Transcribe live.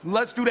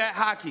Let's do that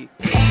hockey.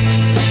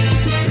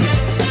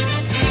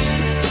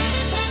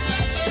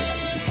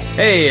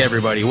 Hey,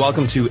 everybody.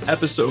 Welcome to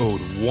episode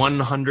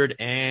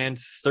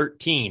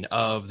 113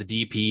 of the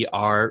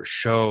DPR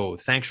show.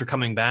 Thanks for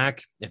coming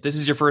back. If this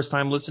is your first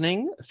time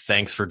listening,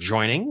 thanks for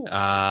joining.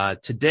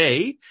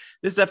 Today,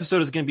 this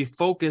episode is going to be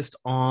focused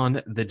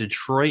on the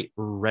Detroit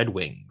Red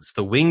Wings,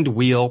 the winged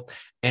wheel,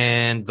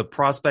 and the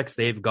prospects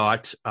they've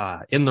got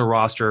in the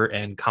roster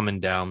and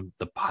coming down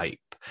the pipe.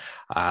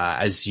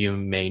 As you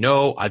may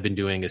know, I've been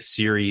doing a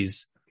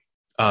series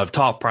of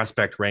top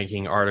prospect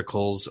ranking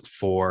articles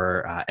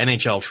for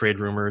NHL Trade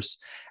Rumors.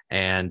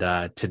 And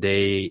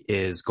today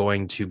is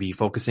going to be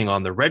focusing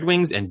on the Red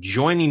Wings, and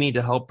joining me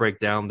to help break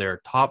down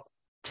their top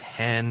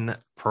 10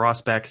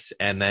 prospects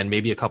and then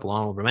maybe a couple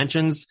honorable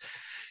mentions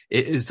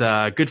is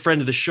a good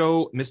friend of the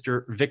show,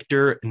 Mr.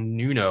 Victor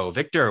Nuno.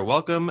 Victor,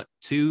 welcome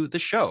to the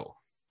show.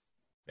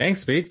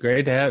 Thanks, Pete.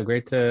 Great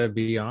to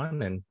be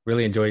on and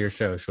really enjoy your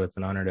show. So it's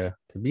an honor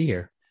to be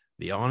here.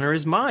 The honor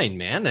is mine,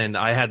 man. And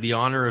I had the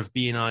honor of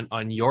being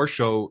on your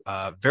show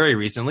very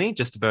recently,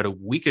 just about a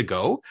week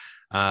ago.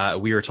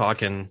 We were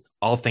talking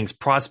all things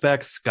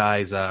prospects,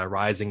 guys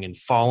rising and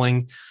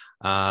falling.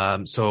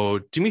 So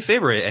do me a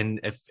favor,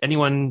 and if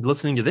anyone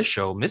listening to this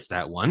show missed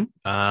that one,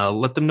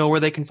 let them know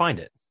where they can find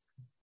it.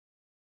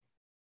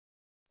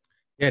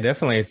 Yeah,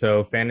 definitely.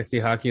 So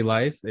Fantasy Hockey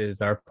Life is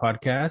our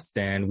podcast,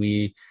 and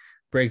we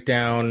break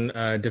down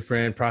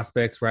different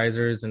prospects,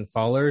 risers, and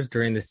fallers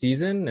during the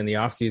season. In the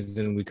off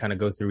season, we kind of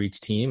go through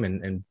each team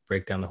and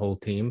break down the whole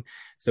team.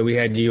 So we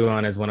had you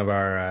on as one of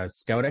our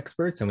scout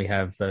experts, and we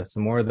have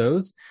some more of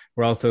those.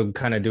 We're also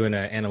kind of doing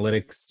an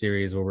analytics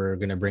series where we're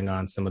going to bring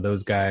on some of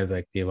those guys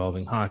like the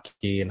Evolving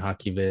Hockey and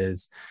Hockey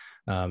Viz.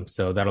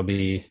 So that'll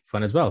be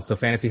fun as well. So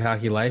Fantasy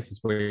Hockey Life is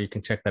where you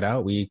can check that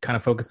out. We kind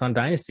of focus on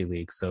Dynasty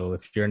League. So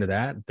if you're into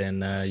that,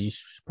 then you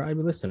should probably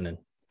be listening.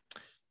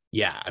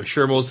 Yeah, I'm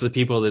sure most of the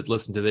people that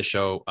listen to this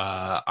show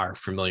are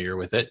familiar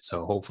with it.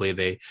 So hopefully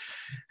they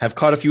have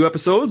caught a few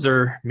episodes,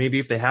 or maybe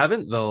if they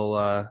haven't,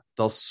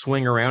 they'll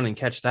swing around and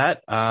catch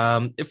that.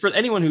 If for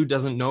anyone who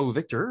doesn't know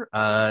Victor,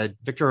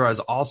 Victor is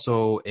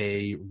also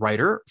a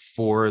writer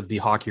for the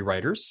Hockey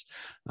Writers.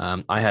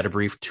 I had a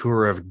brief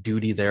tour of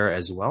duty there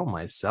as well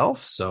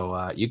myself.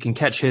 So you can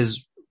catch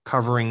his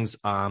coverings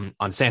on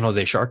San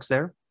Jose Sharks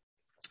there.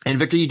 And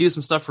Victor, you do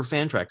some stuff for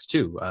Fantrax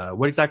too.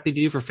 What exactly do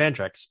you do for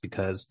Fantrax?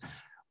 Because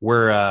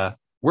we're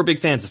big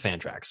fans of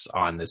Fantrax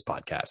on this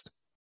podcast.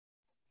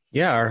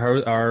 Yeah,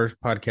 our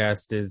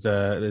podcast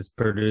is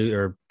produced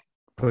or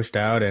pushed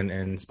out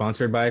and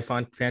sponsored by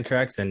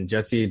Fantrax, and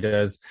Jesse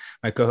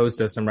my co-host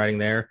does some writing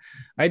there.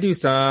 I do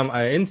some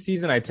in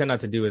season. I tend not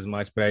to do as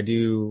much, but I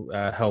do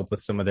help with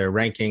some of their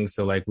rankings.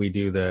 So like we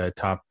do the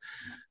top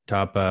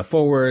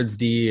forwards,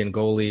 D, and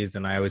goalies,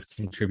 and I always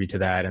contribute to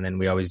that. And then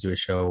we always do a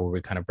show where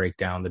we kind of break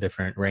down the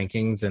different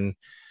rankings and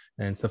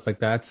stuff like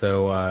that.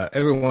 So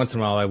every once in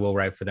a while I will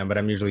write for them, but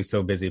I'm usually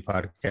so busy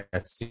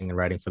podcasting and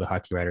writing for the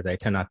Hockey Writers, I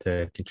tend not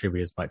to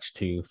contribute as much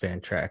to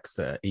Fantrax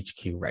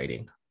HQ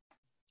writing.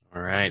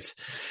 All right.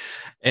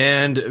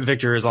 And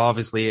Victor is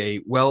obviously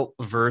a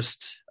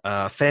well-versed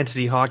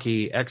fantasy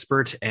hockey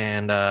expert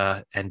and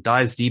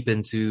dives deep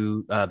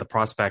into the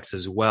prospects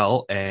as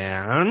well.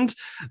 And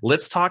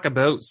let's talk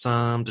about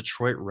some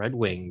Detroit Red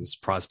Wings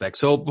prospects.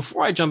 So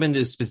before I jump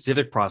into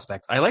specific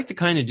prospects, I like to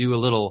kind of do a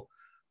little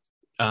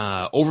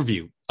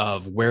overview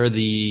of where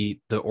the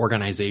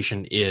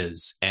organization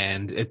is.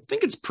 And I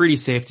think it's pretty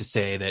safe to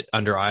say that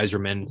under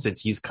Yzerman, since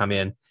he's come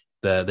in,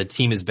 the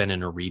team has been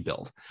in a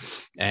rebuild,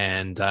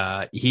 and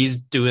he's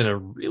doing a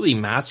really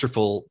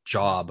masterful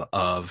job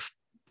of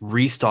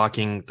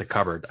restocking the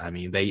cupboard. I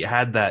mean, they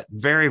had that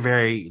very,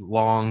 very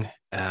long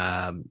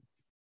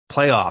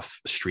playoff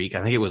streak.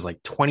 I think it was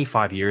like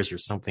 25 years or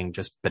something,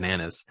 just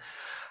bananas.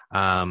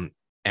 And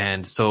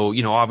so,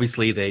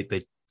 obviously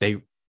they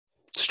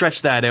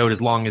stretched that out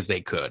as long as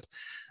they could.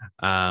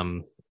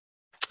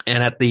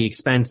 And at the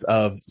expense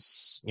of,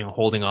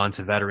 holding on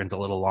to veterans a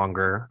little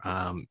longer,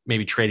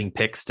 maybe trading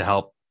picks to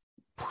help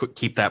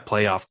keep that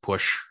playoff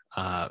push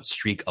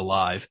streak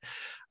alive.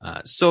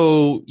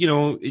 So,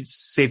 it's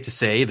safe to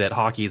say that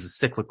hockey is a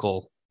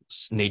cyclical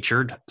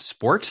natured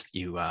sport.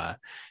 You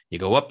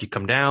go up, you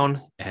come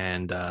down,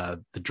 and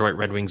the Detroit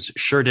Red Wings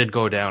sure did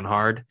go down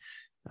hard.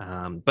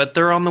 But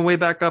they're on the way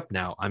back up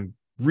now. I'm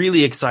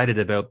really excited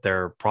about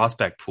their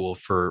prospect pool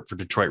for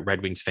Detroit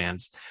Red Wings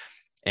fans.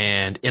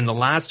 And in the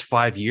last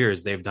 5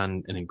 years, they've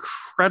done an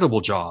incredible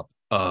job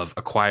of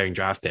acquiring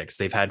draft picks.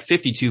 They've had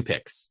 52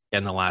 picks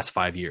in the last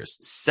 5 years,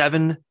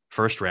 7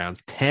 first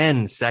rounds,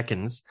 10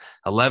 seconds,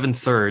 11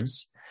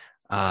 thirds,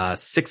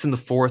 6 in the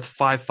fourth,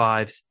 5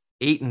 fives,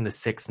 8 in the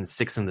sixth, and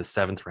 6 in the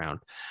seventh round.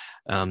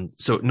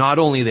 So not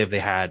only have they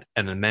had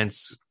an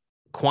immense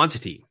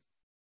quantity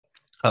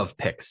of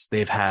picks,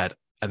 they've had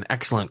an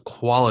excellent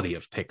quality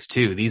of picks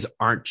too. These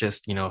aren't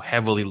just,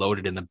 heavily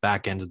loaded in the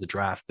back end of the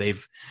draft.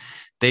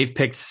 They've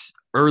picked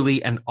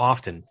early and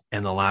often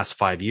in the last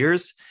 5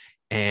 years,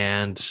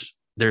 and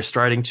they're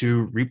starting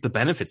to reap the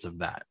benefits of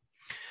that.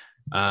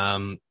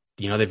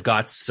 they've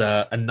got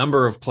a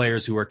number of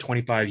players who are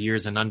 25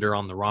 years and under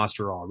on the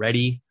roster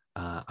already.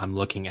 I'm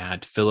looking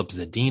at Philip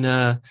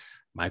Zadina,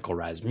 Michael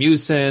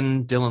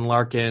Rasmussen, Dylan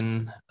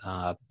Larkin,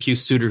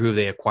 Pius Suter, who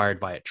they acquired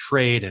via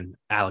trade, and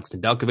Alex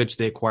Nedeljkovic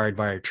they acquired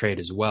via trade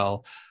as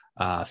well.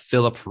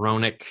 Philip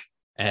Hronek,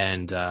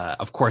 and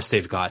of course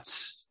they've got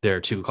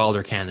their two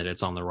Calder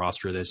candidates on the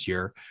roster this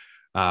year,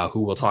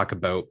 who we'll talk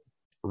about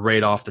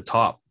right off the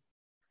top.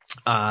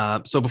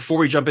 So before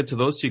we jump into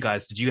those two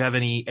guys, did you have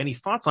any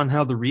thoughts on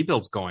how the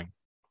rebuild's going?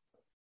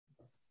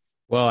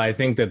 Well, I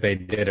think that they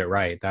did it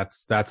right.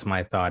 That's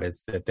my thought,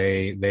 is that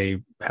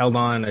they held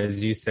on,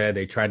 as you said.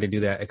 They tried to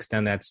do that,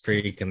 extend that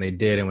streak, and they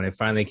did. And when it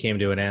finally came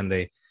to an end,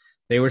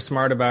 they were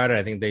smart about it.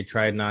 I think they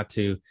tried not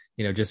to,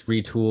 just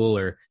retool,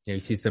 or, you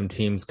see some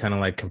teams kind of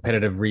like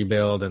competitive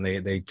rebuild, and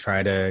they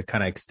try to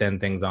kind of extend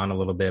things on a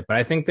little bit. But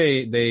I think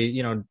they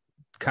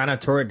kind of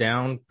tore it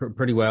down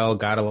pretty well,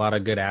 got a lot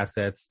of good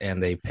assets,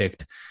 and they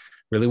picked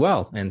really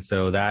well. And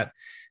so that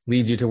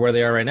leads you to where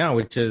they are right now,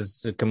 which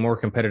is more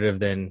competitive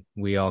than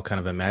we all kind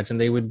of imagined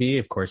they would be.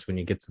 Of course, when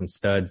you get some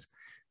studs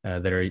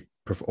that are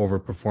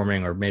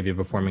overperforming, or maybe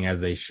performing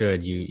as they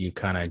should, you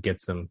kind of get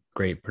some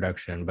great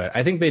production. But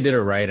I think they did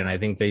it right, and I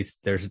think there's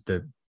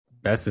the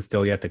best is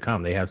still yet to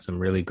come. They have some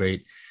really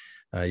great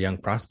young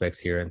prospects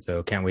here, and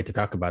so can't wait to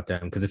talk about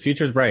them, because the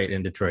future's bright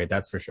in Detroit,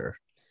 that's for sure.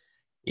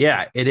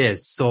 Yeah, it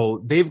is.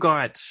 So they've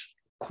got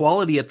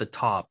quality at the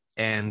top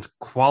and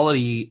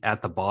quality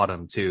at the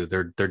bottom too.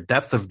 Their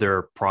depth of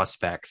their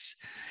prospects,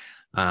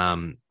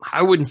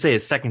 I wouldn't say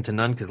is second to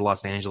none, because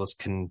Los Angeles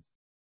can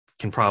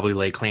probably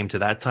lay claim to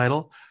that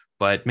title.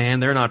 But man,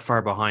 they're not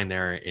far behind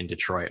there in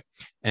Detroit.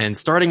 And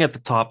starting at the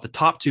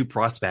top two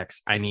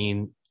prospects, I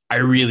mean, I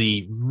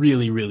really,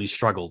 really, really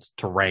struggled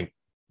to rank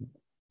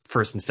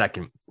first and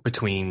second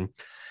between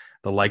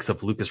the likes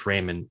of Lucas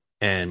Raymond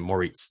and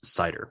Moritz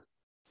Seider.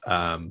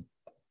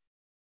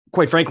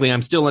 Quite frankly,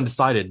 I'm still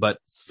undecided, but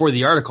for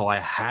the article, I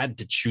had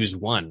to choose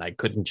one. I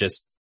couldn't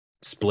just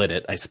split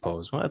it, I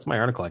suppose. Well, that's my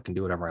article. I can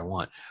do whatever I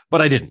want,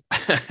 but I didn't.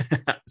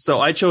 So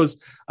I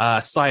chose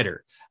Seider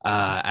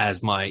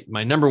as my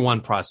number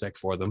one prospect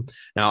for them.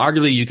 Now,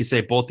 arguably, you could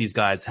say both these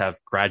guys have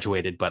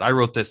graduated, but I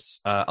wrote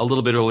this a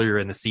little bit earlier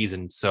in the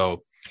season,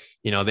 so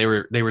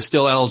they were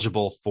still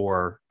eligible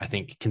for, I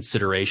think,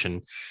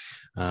 consideration.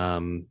 I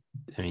mean,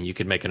 you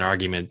could make an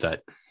argument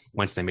that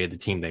once they made the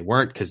team, they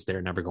weren't, because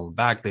they're never going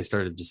back. They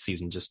started the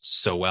season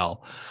just so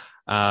well.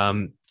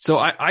 So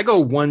I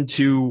go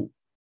 1-2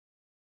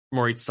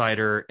 Moritz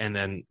Seider and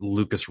then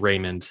Lucas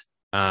Raymond.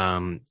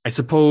 I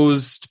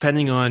suppose,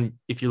 depending on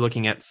if you're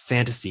looking at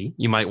fantasy,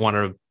 you might want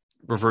to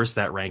reverse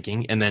that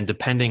ranking. And then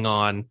depending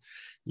on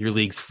your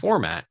league's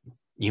format,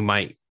 you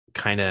might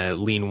kind of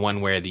lean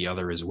one way or the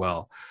other as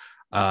well.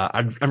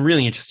 I'm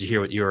really interested to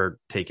hear what your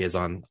take is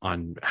on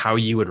how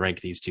you would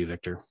rank these two,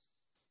 Victor.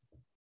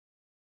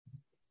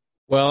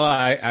 Well,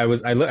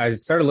 I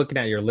started looking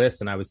at your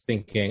list, and I was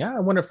thinking, I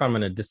wonder if I'm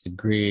going to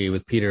disagree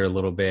with Peter a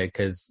little bit,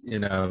 because,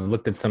 I've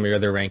looked at some of your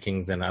other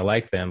rankings and I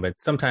like them, but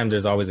sometimes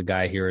there's always a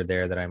guy here or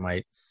there that I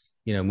might,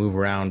 move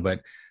around.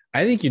 But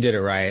I think you did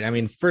it right. I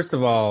mean, first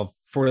of all,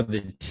 for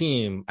the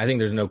team, I think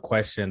there's no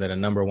question that a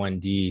number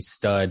 1D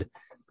stud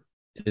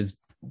is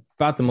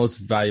about the most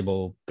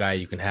valuable guy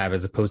you can have,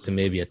 as opposed to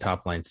maybe a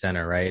top line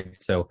center, right?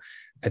 So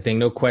I think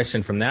no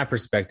question from that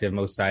perspective,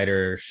 Mo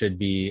Seider should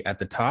be at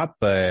the top.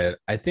 But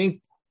I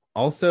think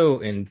also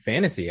in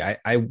fantasy, I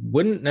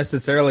wouldn't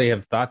necessarily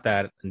have thought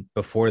that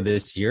before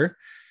this year.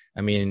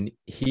 I mean,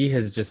 he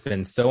has just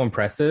been so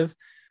impressive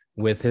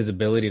with his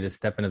ability to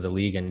step into the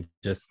league and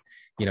just,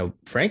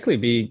 frankly,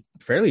 be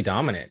fairly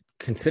dominant,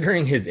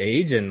 considering his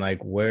age and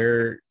like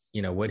where,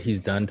 what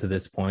he's done to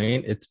this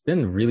point. It's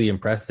been really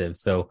impressive.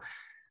 So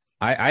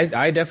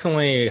I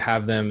definitely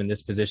have them in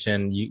this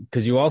position,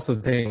 because you also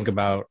think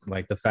about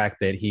like the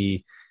fact that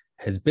he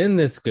has been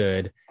this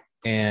good,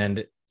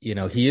 and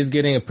he is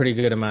getting a pretty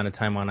good amount of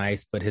time on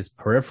ice, but his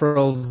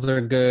peripherals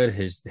are good,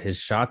 his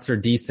shots are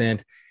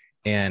decent,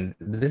 and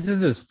this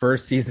is his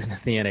first season in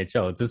the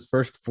NHL. It's his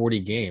first 40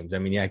 games. I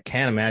mean, I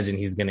can't imagine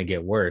he's going to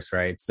get worse,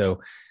 right?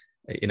 So,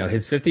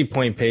 his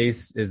 50-point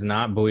pace is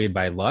not buoyed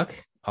by luck.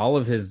 All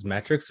of his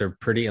metrics are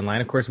pretty in line.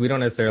 Of course, we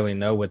don't necessarily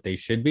know what they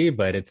should be,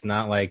 but it's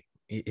not like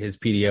his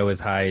PDO is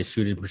high, his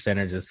shooting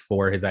percentage is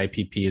 4, his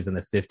IPP is in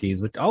the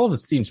 50s, which all of it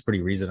seems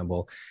pretty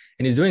reasonable.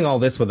 And he's doing all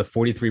this with a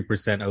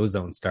 43%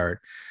 ozone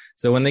start.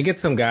 So when they get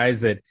some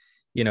guys that,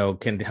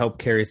 can help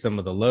carry some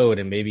of the load,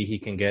 and maybe he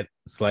can get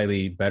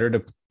slightly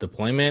better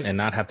deployment and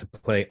not have to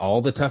play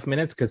all the tough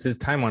minutes, because his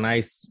time on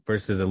ice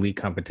versus elite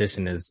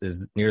competition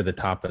is near the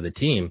top of the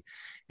team.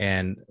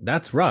 And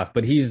that's rough,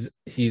 but he's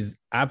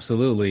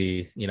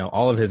absolutely,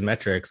 all of his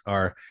metrics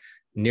are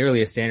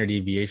nearly a standard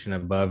deviation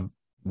above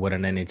what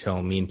an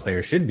NHL mean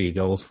player should be: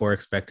 goals for,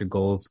 expected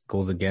goals,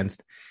 goals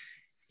against.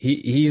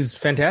 He's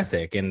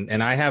fantastic.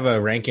 And I have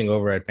a ranking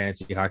over at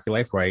Fantasy Hockey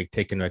Life where I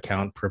take into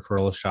account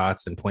peripheral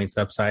shots and points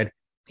upside.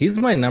 He's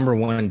my number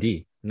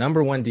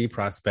 1D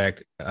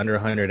prospect, under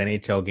 100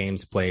 NHL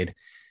games played,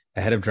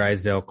 ahead of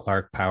Drysdale,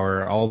 Clark,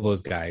 Power, all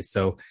those guys.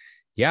 So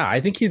Yeah,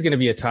 I think he's going to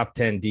be a top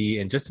 10 D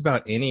in just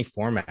about any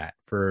format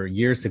for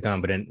years to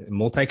come. But in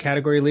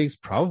multi-category leagues,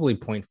 probably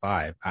point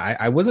 0.5.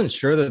 I wasn't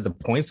sure that the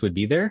points would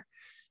be there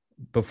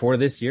before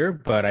this year,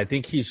 but I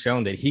think he's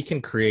shown that he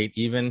can create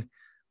even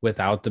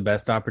without the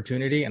best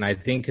opportunity. And I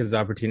think his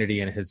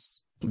opportunity and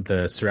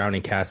the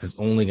surrounding cast is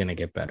only going to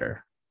get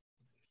better.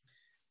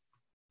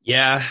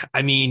 Yeah,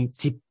 I mean,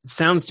 it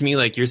sounds to me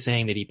like you're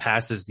saying that he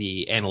passes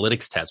the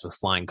analytics test with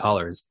flying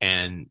colors,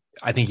 and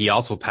I think he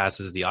also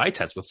passes the eye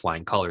test with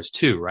flying colors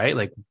too, right?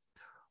 Like,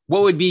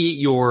 what would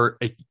be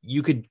if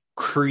you could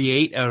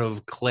create out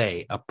of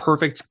clay a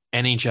perfect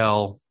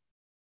NHL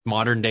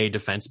modern day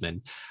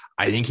defenseman?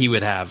 I think he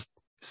would have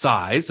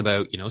size,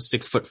 about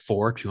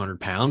 6'4", 200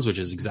 pounds, which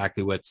is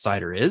exactly what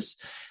Seider is.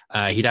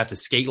 He'd have to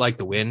skate like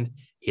the wind.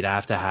 He'd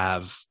have to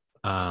have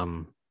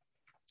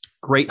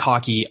great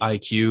hockey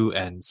IQ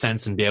and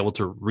sense and be able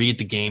to read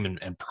the game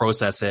and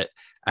process it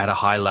at a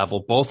high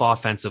level, both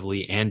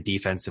offensively and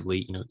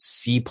defensively,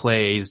 see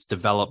plays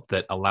develop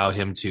that allow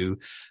him to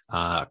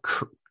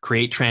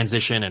create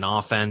transition and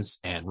offense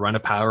and run a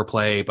power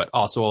play, but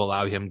also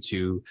allow him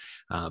to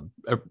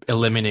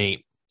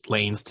eliminate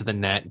lanes to the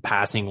net,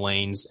 passing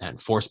lanes, and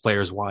force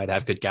players wide,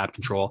 have good gap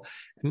control.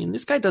 I mean,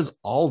 this guy does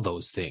all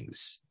those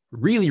things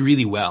really,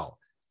 really well.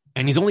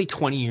 And he's only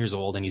 20 years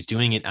old, and he's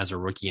doing it as a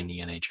rookie in the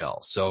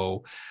NHL.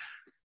 So,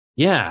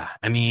 yeah,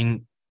 I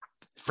mean,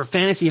 for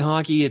fantasy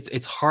hockey,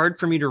 it's hard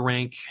for me to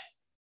rank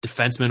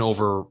defensemen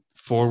over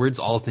forwards,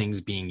 all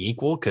things being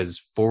equal, because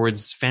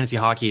forwards, fantasy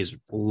hockey is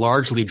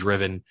largely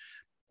driven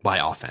by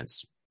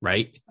offense,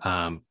 right?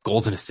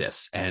 Goals and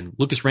assists. And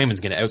Lucas Raymond's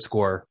going to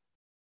outscore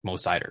Mo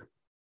Seider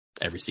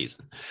every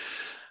season.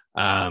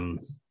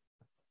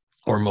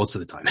 Or most of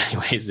the time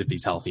anyways, if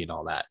he's healthy and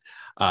all that.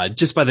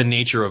 Just by the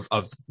nature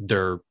of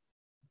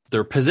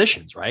their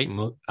positions, right?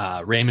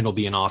 Raymond will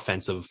be an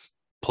offensive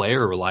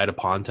player relied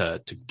upon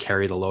to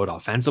carry the load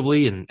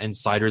offensively, and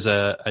Seider's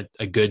a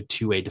good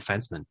two-way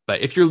defenseman.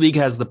 But if your league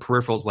has the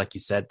peripherals, like you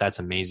said, that's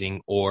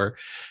amazing. Or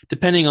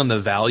depending on the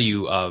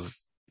value of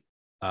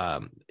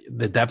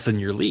the depth in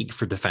your league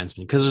for defensemen,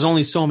 because there's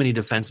only so many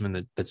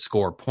defensemen that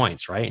score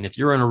points, right? And if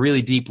you're in a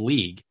really deep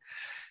league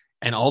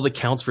and all that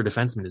counts for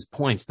defensemen is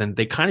points, then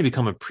they kind of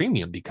become a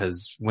premium,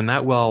 because when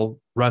that well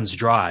runs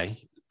dry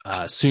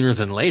sooner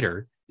than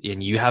later,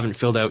 and you haven't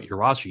filled out your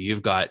roster,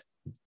 you've got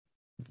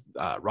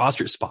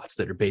roster spots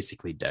that are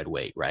basically dead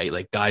weight, right?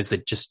 Like guys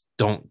that just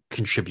don't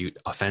contribute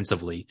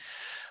offensively,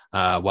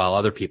 while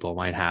other people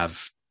might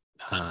have,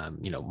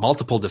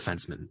 multiple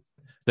defensemen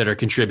that are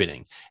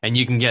contributing. And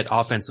you can get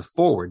offensive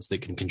forwards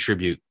that can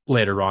contribute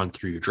later on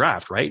through your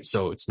draft, right?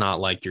 So it's not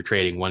like you're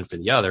trading one for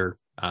the other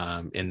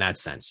in that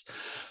sense.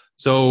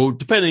 So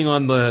depending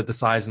on the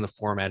size and the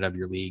format of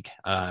your league,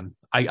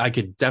 I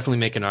could definitely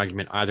make an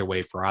argument either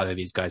way for either of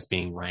these guys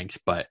being ranked.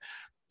 But,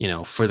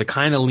 for the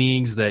kind of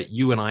leagues that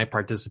you and I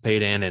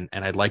participate in, and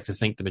I'd like to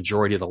think the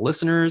majority of the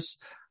listeners,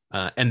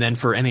 and then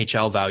for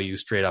NHL value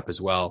straight up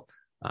as well,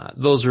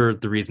 those are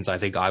the reasons I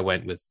think I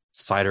went with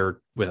Seider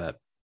with a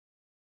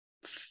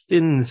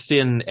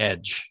thin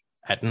edge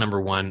at number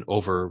 1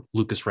 over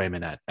Lucas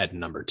Raymond at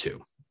number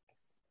 2.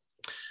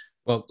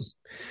 Well,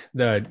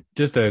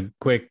 just a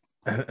quick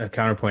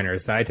counterpoint or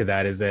aside to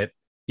that is that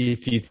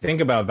if you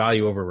think about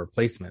value over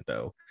replacement,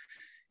 though,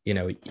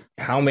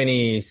 how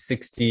many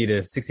 60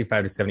 to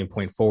 65 to 70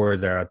 point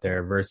forwards are out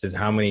there versus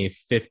how many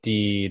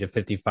 50 to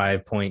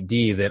 55 point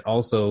D that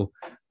also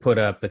put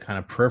up the kind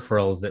of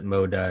peripherals that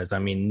Mo does. I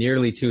mean,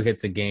 nearly 2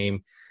 hits a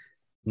game,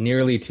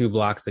 nearly 2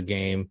 blocks a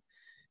game,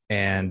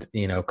 and,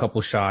 a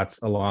couple shots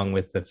along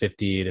with the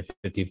 50 to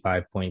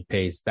 55 point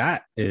pace.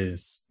 That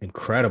is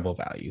incredible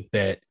value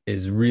that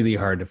is really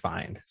hard to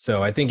find.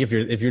 So I think if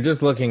you're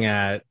just looking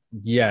at,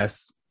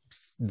 yes,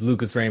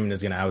 Lucas Raymond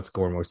is going to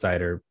outscore Mo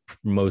Seider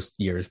most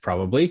years,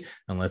 probably,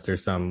 unless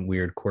there's some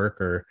weird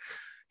quirk or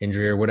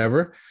injury or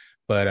whatever.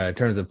 But in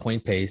terms of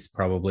point pace,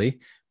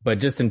 probably. But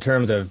just in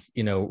terms of,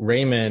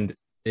 Raymond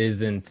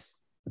isn't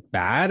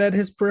bad at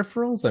his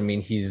peripherals. I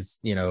mean, he's,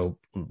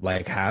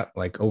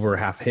 like over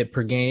half hit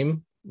per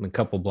game, a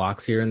couple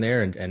blocks here and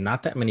there, and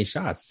not that many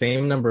shots,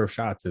 same number of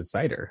shots as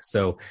Seider.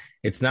 So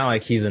it's not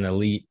like he's an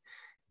elite,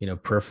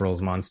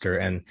 peripherals monster.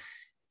 And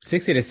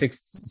 60 to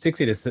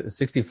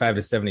 65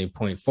 to 70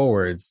 point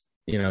forwards,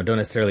 don't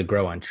necessarily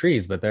grow on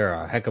trees, but there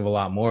are a heck of a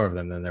lot more of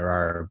them than there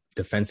are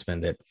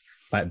defensemen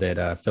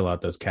that fill out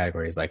those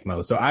categories like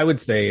Mo. So I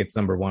would say it's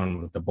number 1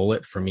 with the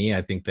bullet for me.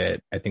 I think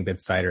that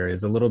Seider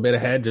is a little bit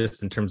ahead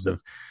just in terms of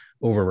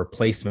over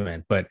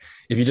replacement. But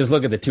if you just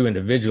look at the two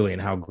individually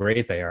and how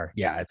great they are,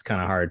 yeah, it's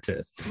kind of hard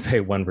to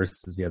say one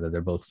versus the other.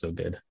 They're both so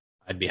good.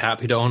 I'd be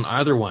happy to own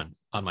either one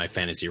on my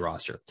fantasy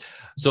roster.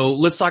 So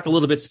let's talk a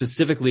little bit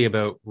specifically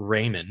about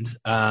Raymond.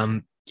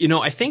 I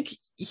think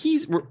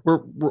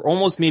we're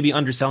almost maybe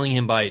underselling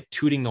him by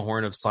tooting the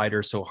horn of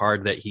Seider so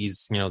hard that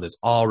he's, this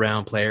all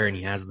around player and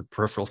he has the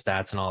peripheral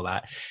stats and all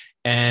that.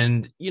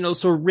 And,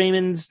 so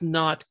Raymond's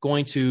not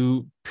going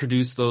to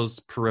produce those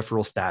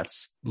peripheral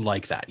stats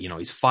like that.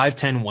 He's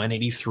 5'10",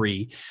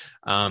 183.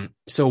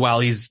 So while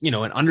he's, an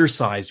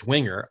undersized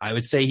winger, I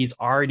would say he's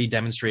already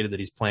demonstrated that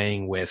he's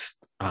playing with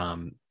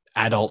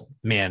adult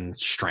man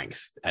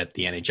strength at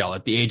the NHL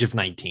at the age of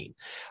 19.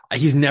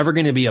 He's never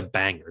going to be a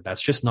banger.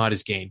 That's just not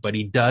his game, but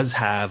he does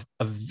have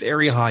a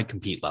very high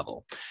compete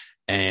level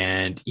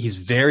and he's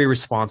very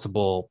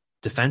responsible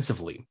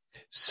defensively.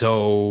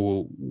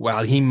 So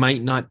while he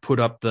might not put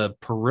up the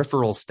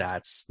peripheral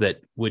stats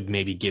that would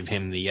maybe give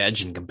him the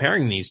edge in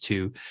comparing these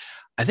two,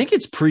 I think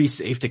it's pretty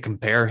safe to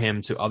compare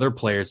him to other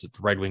players that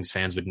the Red Wings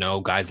fans would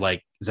know, guys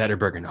like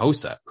Zetterberg and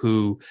Hossa,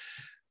 who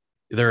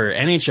their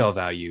NHL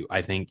value,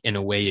 I think, in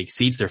a way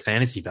exceeds their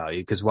fantasy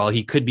value. Because while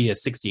he could be a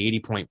 60, 80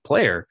 point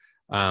player,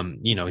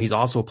 he's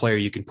also a player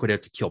you can put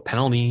out to kill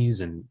penalties.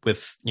 And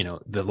with,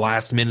 the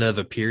last minute of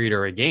a period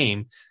or a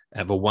game,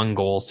 have a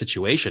 1-goal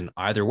situation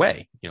either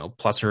way,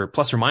 plus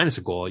or minus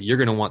a goal, you're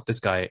going to want this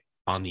guy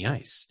on the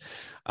ice.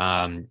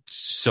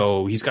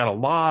 So he's got a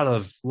lot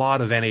of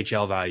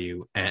NHL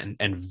value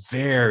and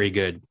very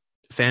good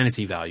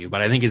fantasy value,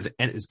 but I think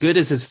as good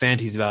as his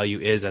fantasy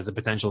value is as a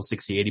potential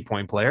 60, 80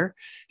 point player,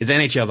 his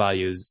NHL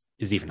value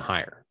is even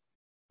higher.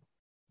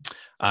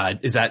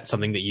 Is that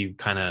something that you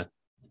kind of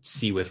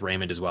see with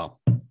Raymond as well?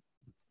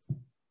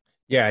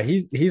 Yeah,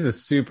 he's a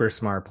super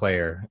smart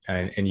player,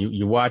 and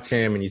you watch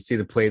him and you see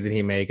the plays that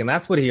he make, and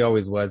that's what he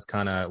always was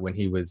kind of when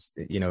he was,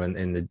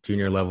 in the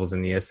junior levels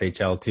in the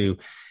SHL too.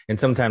 And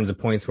sometimes the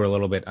points were a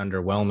little bit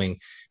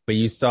underwhelming, but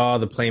you saw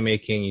the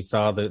playmaking, you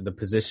saw the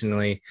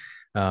positionally,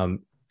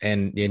 and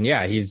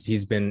yeah,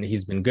 he's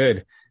been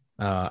good.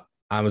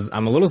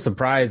 I'm a little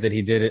surprised that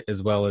he did it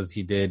as well as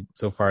he did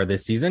so far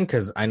this season,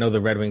 because I know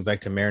the Red Wings like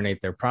to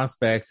marinate their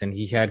prospects, and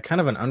he had kind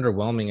of an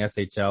underwhelming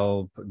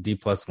SHL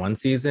D+1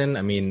 season.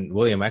 I mean,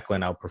 William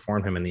Eklund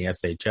outperformed him in the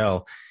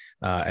SHL,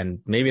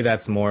 and maybe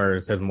that's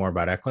says more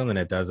about Eklund than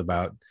it does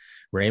about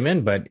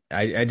Raymond, but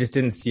I just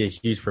didn't see a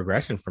huge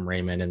progression from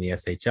Raymond in the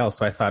SHL.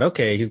 So I thought,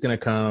 okay, he's going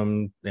to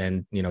come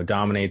and,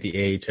 dominate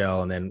the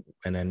AHL and then,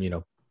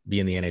 be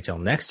in the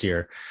NHL next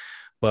year.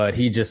 But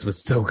he just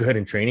was so good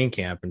in training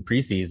camp and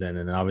preseason.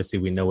 And obviously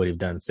we know what he's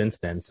done since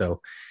then.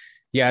 So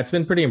yeah, it's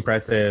been pretty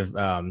impressive.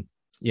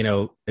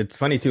 It's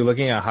funny too,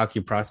 looking at hockey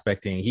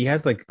prospecting, he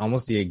has like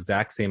almost the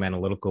exact same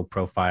analytical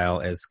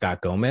profile as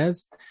Scott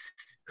Gomez,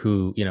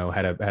 who,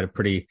 had a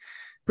pretty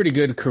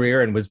good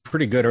career and was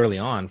pretty good early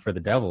on for the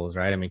Devils,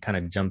 right? I mean, kind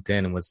of jumped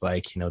in and was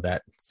like,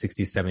 that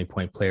 60, 70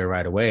 point player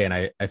right away. And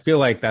I feel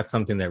like that's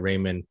something that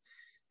Raymond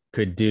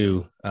could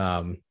do.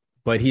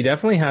 But he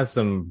definitely has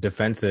some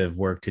defensive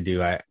work to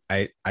do.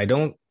 I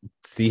don't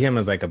see him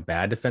as like a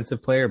bad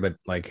defensive player, but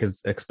like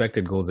his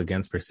expected goals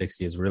against per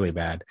 60 is really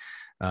bad.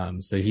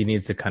 So he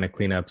needs to kind of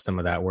clean up some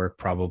of that work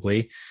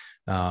probably.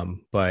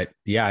 But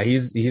yeah,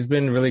 he's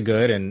been really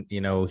good. And,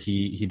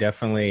 he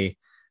definitely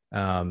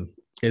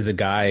is a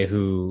guy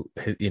who,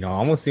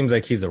 almost seems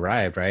like he's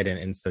arrived, right?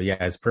 And so,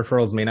 yeah, his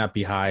peripherals may not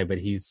be high, but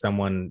he's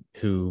someone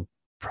who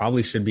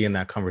probably should be in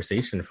that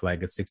conversation for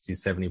like a 60,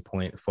 70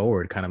 point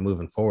forward, kind of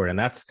moving forward. And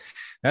that's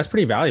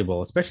pretty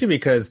valuable, especially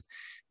because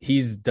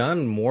he's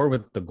done more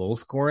with the goal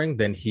scoring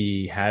than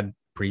he had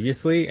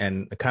previously.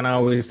 And I kind of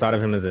always thought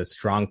of him as a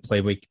strong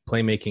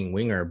playmaking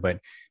winger, but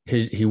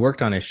he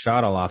worked on his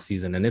shot all off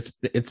season, and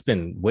it's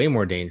been way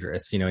more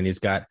dangerous, and he's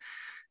got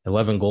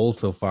 11 goals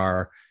so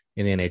far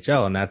in the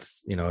NHL. And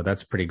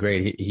that's pretty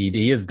great.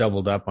 He is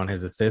doubled up on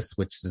his assists,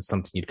 which is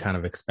something you'd kind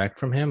of expect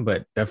from him,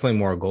 but definitely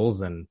more goals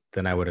than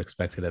I would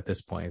expect it at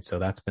this point. So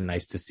that's been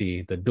nice to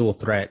see the dual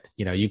threat.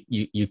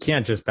 You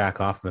can't just back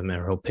off of him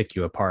or he'll pick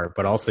you apart,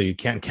 but also you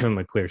can't give him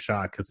a clear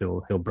shot because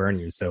he'll burn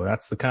you. So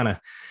that's the kind of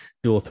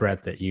dual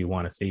threat that you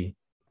want to see.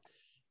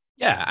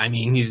 Yeah, I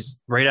mean, he's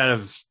right out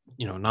of,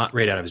 not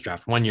right out of his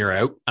draft, 1 year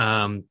out,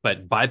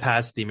 but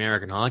bypassed the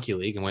American Hockey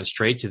League and went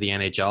straight to the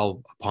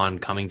NHL upon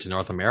coming to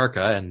North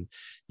America. And,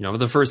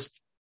 the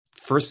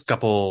first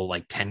couple,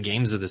 like 10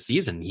 games of the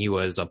season, he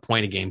was a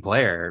point a game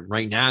player.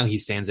 Right now he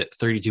stands at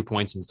 32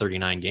 points in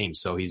 39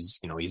 games. So he's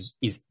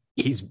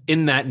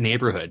in that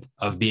neighborhood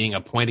of being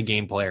a point a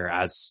game player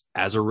as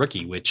a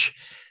rookie, which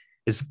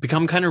has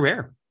become kind of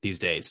rare these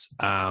days.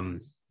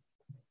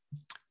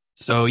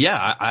 So yeah,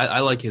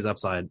 I like his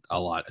upside a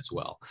lot as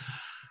well.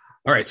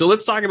 All right, so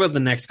let's talk about the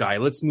next guy.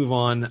 Let's move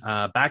on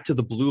back to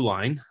the blue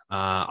line.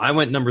 I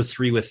went number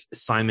 3 with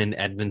Simon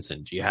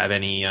Edvinsson. Do you have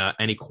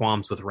any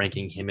qualms with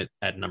ranking him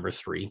at number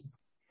 3?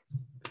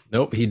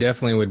 Nope, he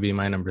definitely would be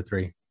my number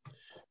 3.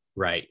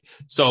 Right.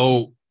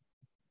 So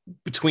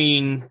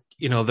between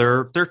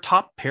their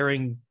top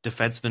pairing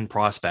defenseman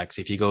prospects,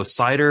 if you go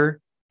Seider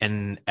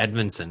and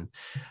Edvinsson,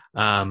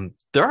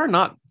 there are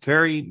not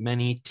very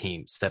many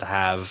teams that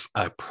have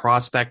a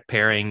prospect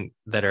pairing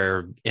that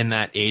are in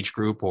that age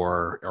group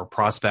or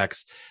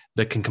prospects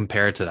that can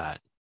compare to that.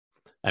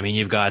 I mean,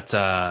 you've got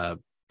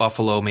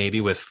Buffalo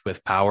maybe with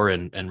Power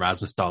and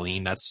Rasmus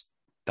Dahlin.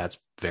 That's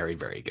very,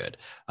 very good.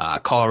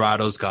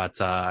 Colorado's got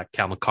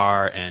Cale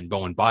Makar and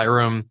Bowen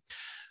Byram.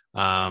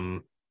 But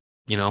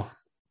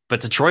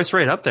Detroit's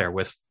right up there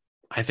with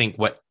I think,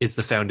 what is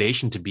the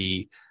foundation to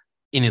be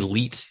in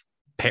elite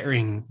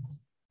pairing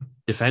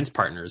defense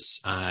partners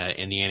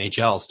in the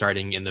NHL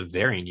starting in the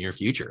very near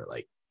future.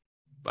 Like,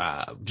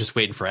 just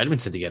waiting for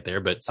Edmondson to get there,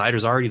 but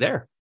Seider's already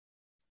there.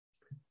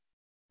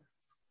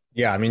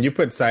 Yeah, I mean, you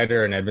put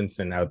Seider and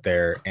Edmondson out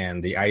there,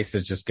 and the ice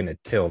is just going to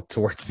tilt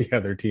towards the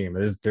other team.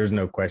 There's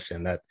no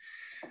question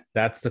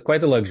that's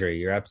quite the luxury.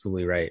 You're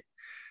absolutely right.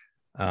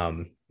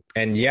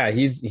 And yeah,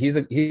 he's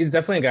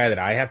definitely a guy that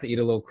I have to eat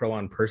a little crow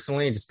on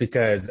personally, just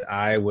because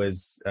I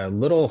was a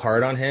little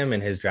hard on him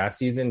in his draft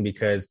season,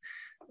 because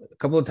a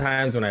couple of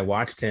times when I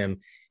watched him,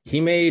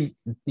 he made,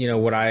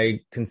 what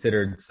I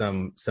considered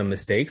some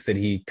mistakes that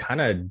he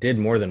kind of did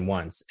more than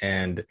once.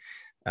 And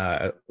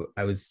I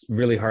was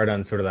really hard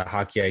on sort of the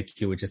hockey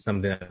IQ, which is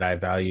something that I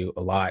value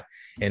a lot.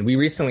 And we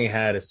recently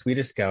had a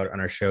Swedish scout on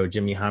our show,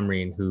 Jimmy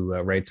Hamrin, who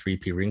writes for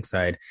EP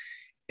Ringside.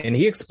 And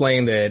he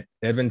explained that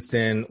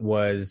Edmondson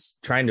was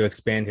trying to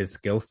expand his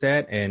skill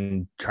set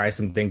and try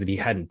some things that he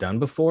hadn't done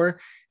before.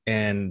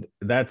 And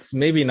that's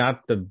maybe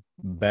not the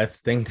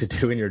best thing to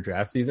do in your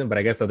draft season, but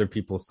I guess other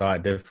people saw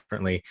it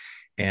differently.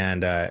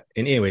 And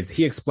anyways,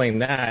 he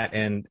explained that.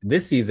 And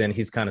this season,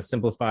 he's kind of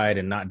simplified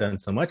and not done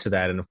so much of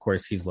that. And of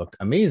course, he's looked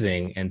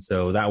amazing. And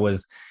so that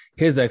was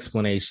his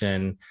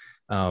explanation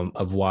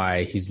of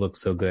why he's looked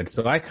so good.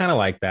 So I kind of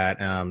like that.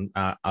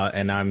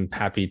 And I'm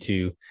happy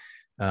to,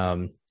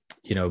 to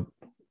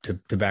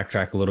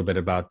backtrack a little bit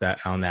about that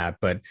on that.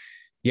 But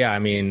yeah, I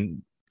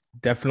mean,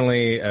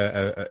 definitely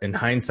in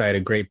hindsight, a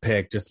great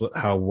pick, just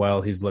how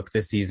well he's looked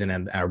this season,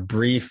 and our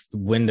brief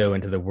window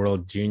into the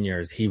World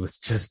Juniors, he was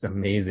just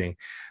amazing.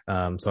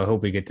 So I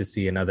hope we get to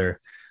see another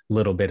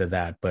little bit of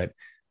that, but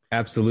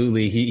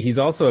absolutely. He's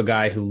also a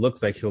guy who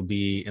looks like he'll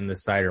be in the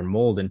Seider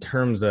mold in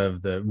terms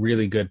of the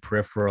really good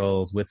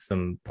peripherals with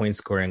some point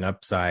scoring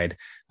upside.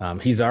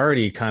 He's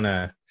already kind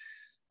of,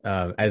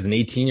 as an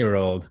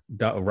 18-year-old,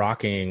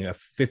 rocking a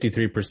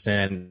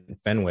 53%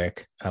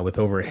 Fenwick with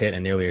over a hit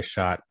and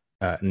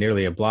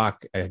nearly a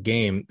block a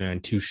game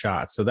and 2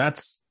 shots. So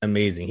that's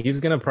amazing. He's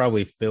going to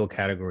probably fill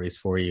categories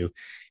for you.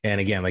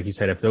 And again, like you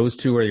said, if those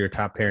two are your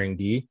top pairing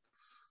D,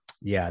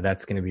 yeah,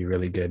 that's going to be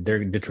really good.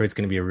 Detroit's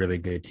going to be a really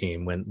good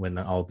team when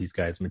all these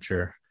guys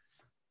mature.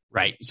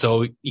 Right.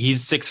 So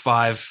he's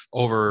 6'5",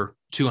 over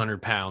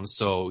 200 pounds.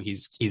 So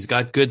he's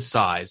got good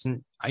size.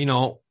 And,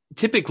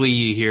 typically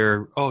you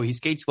hear, oh, he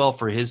skates well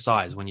for his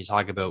size when you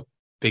talk about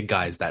big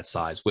guys that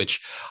size,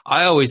 which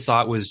I always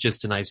thought was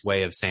just a nice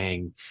way of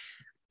saying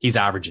he's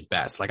average at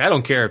best. Like, I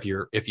don't care if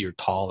you're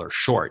tall or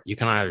short. You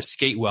can either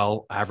skate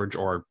well, average,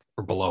 or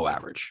below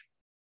average,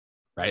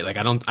 right? Like,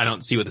 I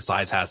don't see what the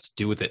size has to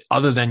do with it,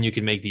 other than you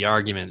can make the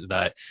argument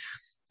that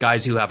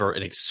guys who have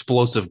an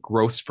explosive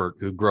growth spurt,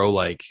 who grow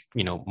like,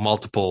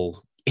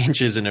 multiple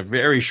inches in a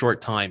very short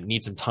time,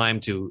 need some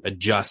time to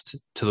adjust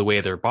to the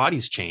way their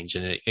bodies change.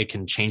 And it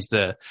can change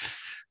the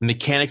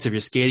mechanics of your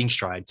skating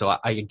stride. So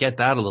I get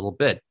that a little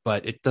bit,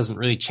 but it doesn't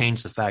really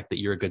change the fact that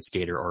you're a good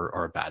skater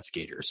or a bad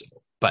skater. So,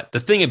 but the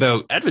thing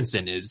about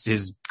Edmondson is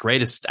his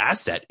greatest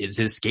asset is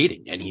his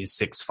skating, and he's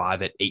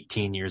 6'5" at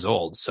 18 years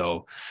old.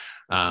 So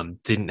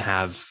didn't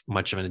have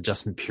much of an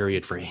adjustment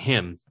period for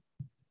him,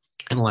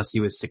 unless he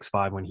was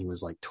 6'5" when he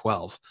was like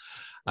 12.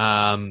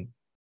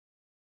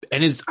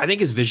 And I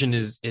think his vision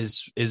is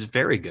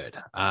very good.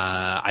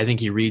 I think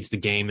he reads the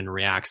game and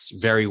reacts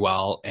very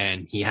well,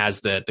 and he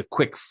has the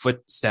quick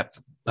first step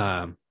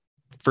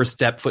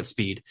foot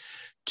speed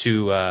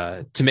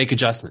to make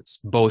adjustments,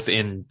 both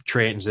in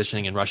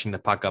transitioning and rushing the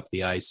puck up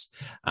the ice,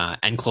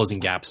 and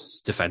closing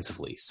gaps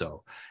defensively.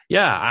 So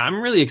yeah,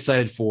 I'm really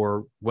excited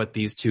for what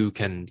these two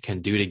can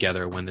do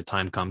together when the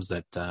time comes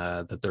that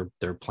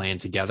they're playing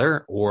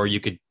together. Or you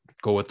could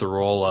go with the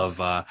role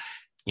of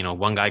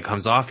one guy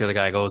comes off, the other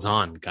guy goes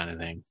on, kind of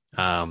thing.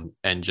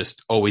 And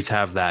just always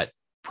have that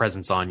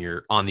presence on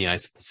the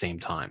ice at the same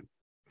time.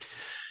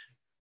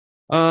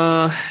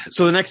 So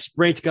the next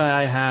ranked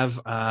guy I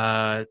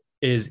have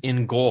is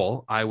in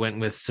goal. I went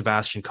with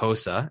Sebastian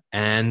Cossa,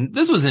 and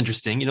this was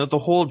interesting. The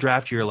whole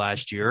draft year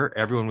last year,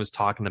 everyone was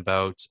talking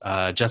about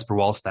Jesper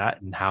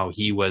Wallstedt and how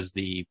he was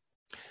the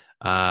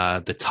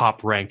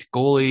top ranked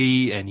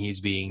goalie, and he's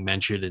being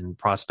mentioned in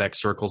prospect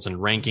circles and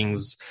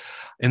rankings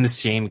in the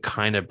same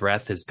kind of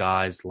breath as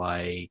guys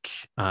like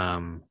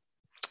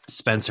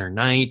Spencer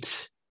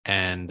Knight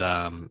and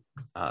the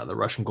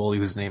Russian goalie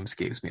whose name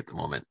escapes me at the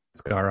moment.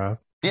 Askarov.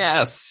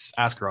 Yes,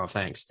 Askarov,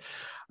 thanks.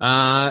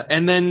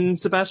 And then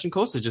Sebastian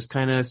Cossa just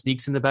kind of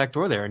sneaks in the back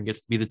door there and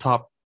gets to be the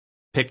top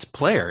picked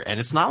player. And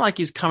it's not like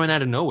he's coming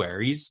out of nowhere.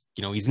 He's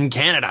in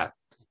Canada.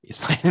 He's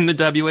playing in the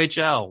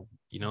WHL.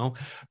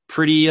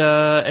 Pretty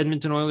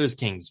Edmonton Oilers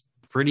Kings,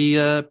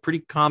 pretty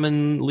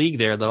common league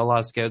there that a lot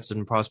of scouts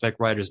and prospect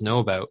writers know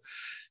about.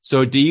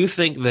 So do you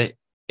think that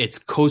it's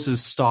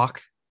Cossa's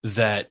stock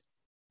that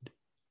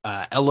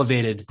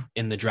elevated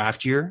in the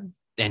draft year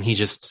and he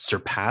just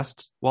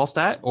surpassed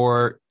Wallstedt?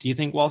 Or do you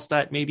think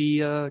Wallstedt maybe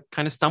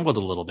kind of stumbled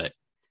a little bit?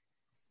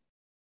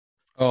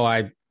 Oh,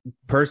 I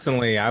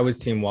personally, I was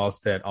Team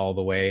Wallstedt all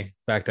the way. In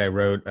fact, I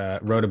wrote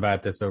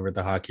about this over at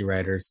the Hockey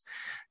Writers,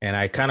 and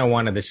I kind of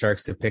wanted the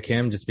Sharks to pick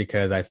him just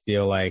because I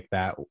feel like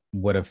that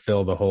would have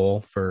filled the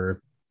hole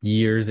for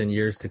years and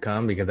years to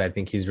come, because I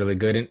think he's really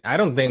good. And I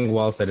don't think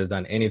Wallstedt has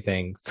done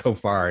anything so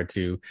far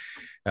to,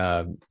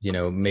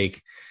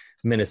 make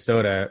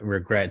Minnesota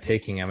regret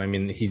taking him. I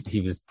mean,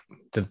 he was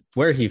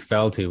where he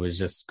fell to was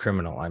just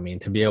criminal. I mean,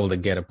 to be able to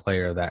get a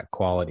player of that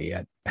quality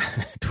at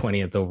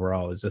 20th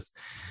overall is just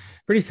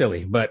pretty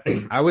silly. But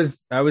I was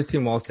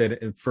Team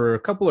Wallstedt for a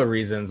couple of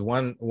reasons.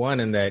 One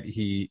in that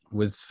he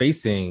was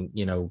facing,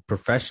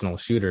 professional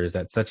shooters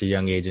at such a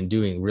young age and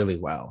doing really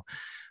well.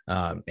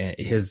 And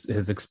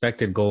his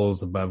expected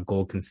goals above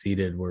goal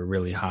conceded were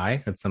really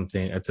high. That's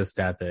a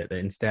stat that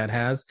Instat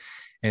has.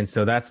 And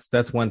so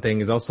that's one thing.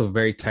 He's also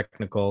very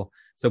technical.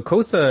 So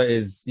Kosa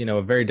is,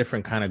 a very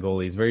different kind of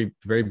goalie. He's very,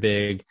 very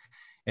big.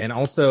 And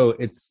also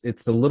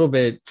it's a little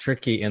bit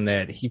tricky in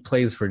that he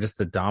plays for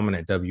just a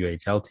dominant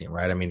WHL team,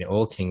 right? I mean, the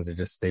Oil Kings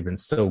they've been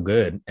so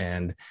good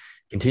and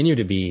continue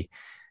to be.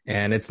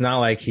 And it's not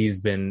like he's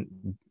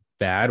been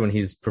bad when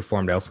he's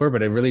performed elsewhere,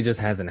 but it really just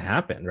hasn't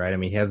happened, right? I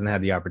mean, he hasn't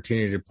had the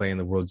opportunity to play in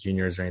the World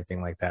Juniors or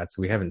anything like that.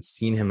 So we haven't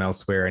seen him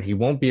elsewhere, and he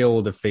won't be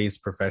able to face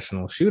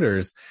professional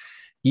shooters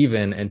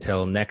even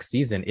until next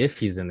season if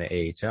he's in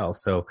the AHL.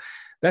 So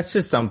that's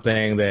just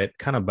something that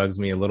kind of bugs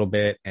me a little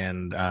bit.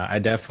 And I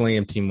definitely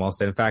am Team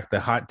Wallstedt. In fact,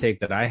 the hot take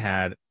that I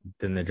had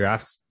in the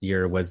draft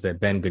year was that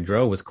Ben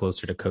Gaudreau was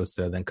closer to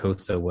Kosa than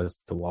Kosa was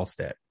to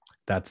Wallstedt.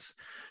 That's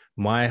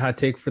my hot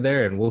take for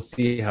there, and we'll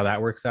see how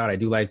that works out. I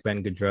do like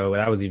Ben Gaudreau.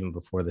 That was even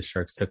before the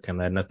Sharks took him.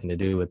 That had nothing to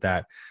do with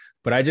that.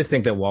 But I just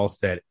think that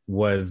Wallstedt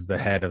was the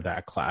head of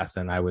that class,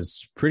 and I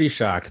was pretty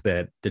shocked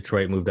that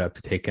Detroit moved up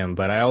to take him.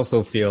 But I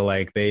also feel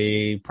like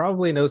they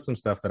probably know some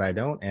stuff that I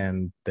don't,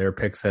 and their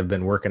picks have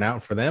been working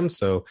out for them.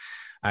 So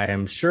I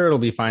am sure it'll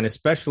be fine,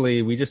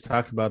 especially we just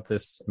talked about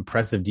this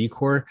impressive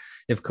decor.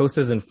 If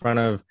Kosa's in front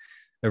of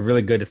a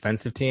really good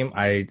defensive team,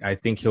 I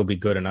think he'll be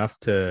good enough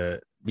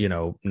to,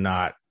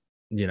 not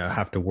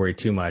have to worry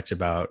too much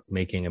about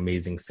making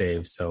amazing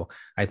saves. So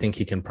I think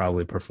he can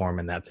probably perform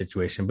in that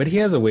situation, but he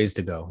has a ways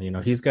to go.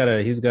 He's got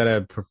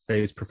to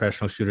face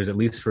professional shooters at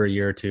least for a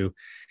year or two.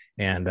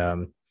 And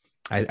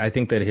I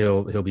think that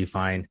he'll be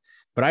fine,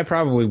 but I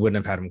probably wouldn't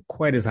have had him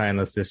quite as high on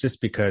this list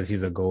just because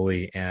he's a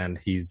goalie and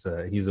he's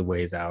a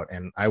ways out.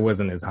 And I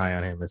wasn't as high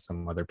on him as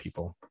some other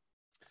people.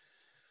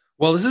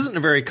 Well, this isn't a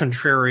very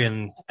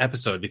contrarian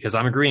episode because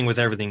I'm agreeing with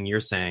everything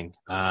you're saying.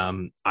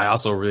 I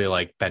also really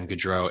like Ben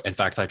Gaudreau. In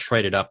fact, I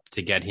traded up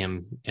to get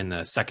him in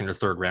the second or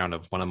third round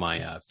of one of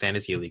my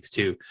fantasy leagues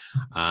too.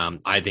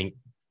 I think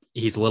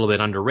he's a little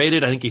bit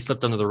underrated. I think he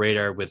slipped under the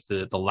radar with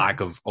the lack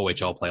of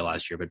OHL play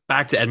last year. But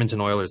back to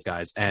Edmonton Oilers,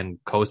 guys, and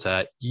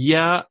Kosa.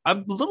 Yeah, a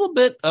little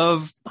bit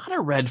of not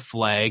a red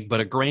flag,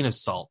 but a grain of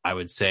salt, I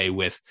would say,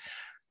 with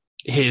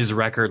his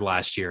record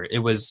last year. It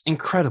was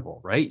incredible,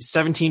 right?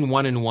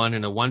 17-1-1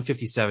 and a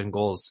 157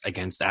 goals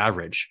against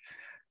average.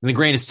 And the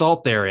grain of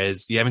salt there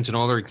is the Edmonton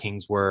Oilers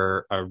Kings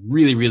were a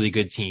really, really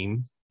good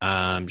team.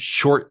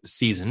 Short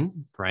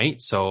season,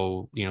 right?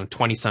 So,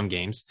 20 some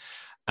games.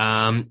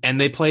 And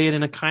they played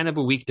in a kind of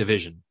a weak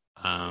division.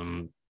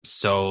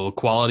 So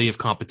quality of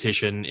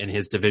competition in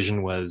his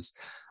division was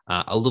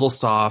a little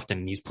soft,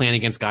 and he's playing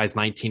against guys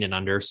 19 and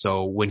under.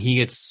 So when he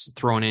gets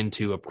thrown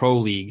into a pro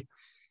league,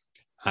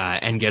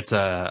 and gets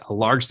a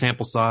large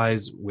sample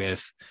size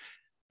with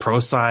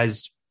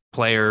pro-sized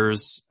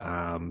players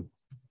and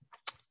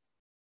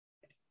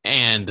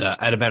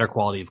at a better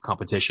quality of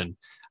competition.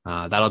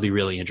 That'll be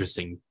really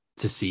interesting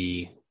to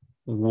see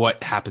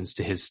what happens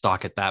to his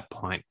stock at that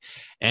point.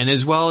 And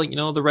as well,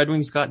 the Red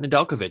Wings got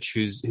Nedeljkovic,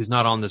 who's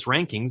not on this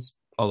rankings,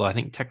 although I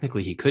think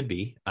technically he could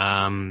be.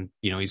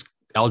 He's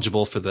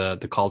eligible for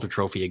the Calder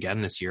Trophy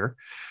again this year.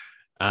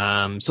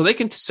 So they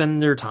can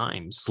spend their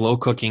time slow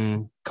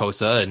cooking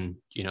Kosa and,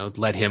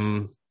 let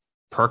him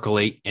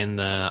percolate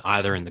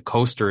either in the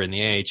coast or in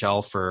the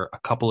AHL for a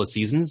couple of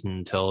seasons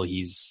until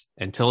he's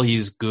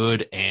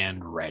good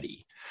and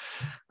ready.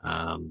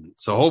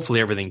 So hopefully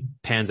everything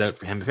pans out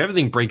for him. If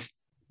everything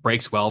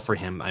breaks well for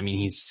him, I mean,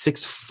 he's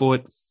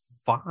 6'5",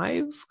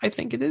 I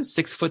think it is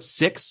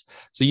 6'6".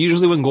 So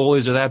usually when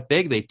goalies are that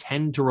big, they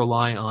tend to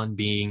rely on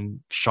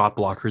being shot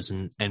blockers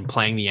and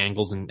playing the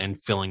angles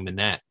and filling the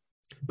net.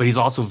 But he's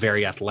also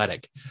very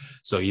athletic.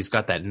 So he's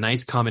got that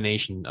nice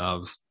combination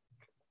of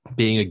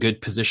being a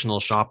good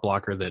positional shot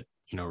blocker that,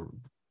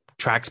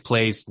 tracks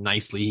plays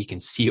nicely. He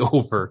can see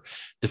over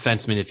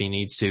defensemen if he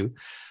needs to,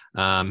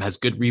 has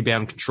good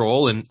rebound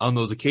control. And on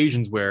those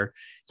occasions where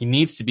he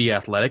needs to be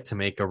athletic to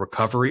make a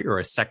recovery or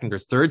a second or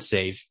third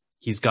save,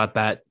 he's got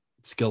that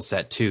skill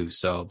set too.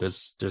 So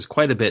there's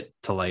quite a bit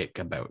to like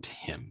about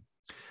him.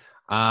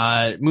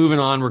 Moving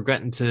on, we're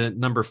getting to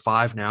number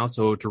 5 now.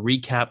 So to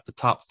recap the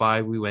top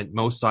 5, we went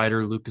Mo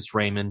Seider, Lucas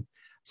Raymond,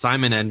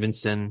 Simon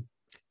Edvinsson,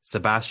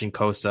 Sebastian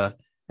Kosa,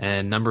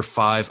 and number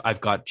 5,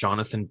 I've got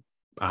Jonathan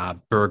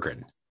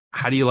Berggren.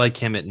 How do you like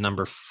him at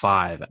number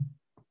 5?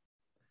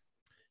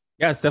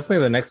 Yeah, it's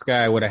definitely the next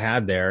guy I would have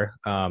had there.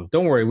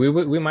 Don't worry,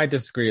 we might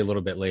disagree a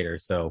little bit later,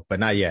 so but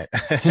not yet.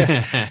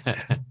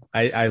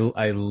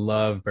 I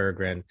love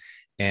Berggren,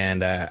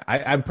 and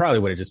I probably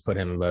would have just put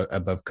him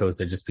above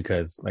Kosa just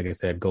because, like I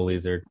said,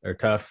 goalies are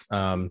tough.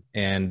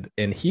 And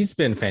he's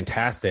been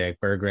fantastic,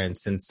 Berggren,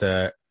 since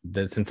the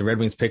Red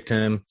Wings picked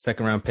him,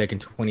 second round pick in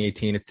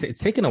 2018. It's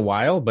taken a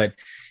while, but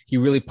he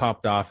really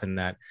popped off in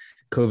that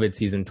COVID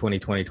season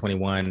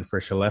 2020-21 for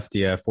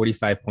Skellefteå,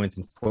 45 points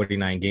in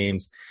 49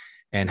 games,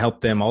 and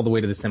helped them all the way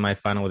to the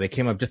semifinal, where they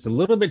came up just a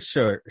little bit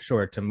short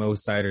to Mo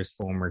Seider's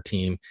former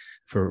team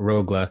for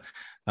Rogla.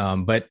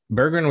 But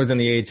Berggren was in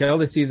the AHL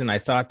this season. I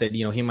thought that,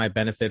 he might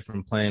benefit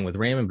from playing with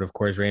Raymond, but of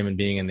course, Raymond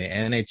being in the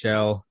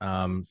NHL,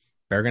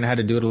 Berggren had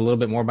to do it a little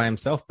bit more by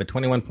himself, but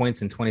 21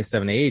 points in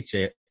 27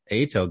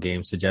 AHL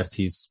games suggests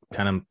he's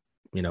kind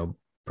of,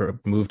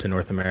 moved to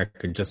North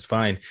America just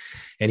fine.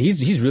 And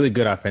he's really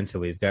good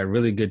offensively. He's got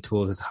really good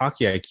tools. His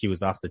hockey IQ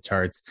is off the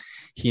charts.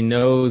 He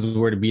knows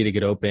where to be to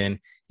get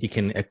open. He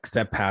can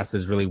accept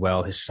passes really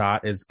well. His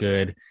shot is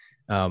good.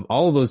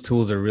 All of those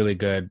tools are really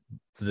good.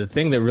 The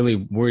thing that really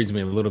worries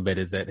me a little bit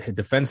is that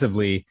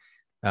defensively,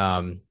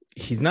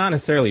 he's not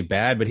necessarily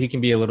bad, but he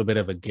can be a little bit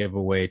of a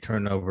giveaway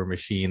turnover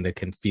machine that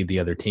can feed the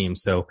other team.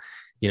 So,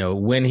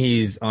 when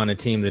he's on a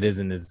team that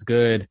isn't as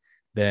good,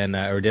 then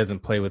or doesn't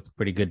play with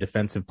pretty good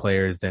defensive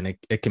players, then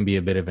it can be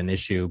a bit of an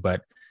issue.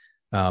 But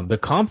the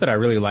comp that I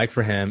really like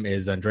for him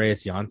is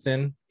Andreas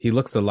Johnsson. He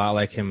looks a lot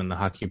like him in the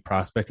hockey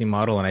prospecting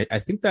model, and I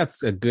think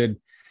that's a good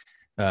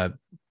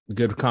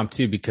comp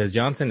too, because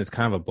Johnsson is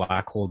kind of a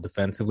black hole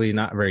defensively,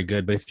 not very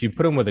good. But if you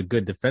put him with a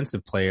good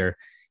defensive player,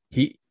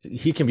 he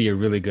can be a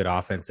really good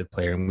offensive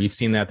player, and we've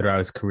seen that throughout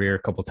his career a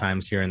couple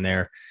times here and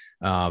there.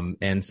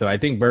 And so I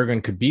think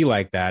Berggren could be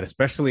like that,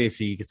 especially if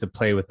he gets to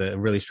play with a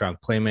really strong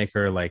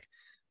playmaker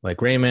like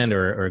Raymond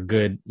or a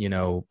good,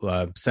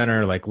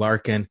 center like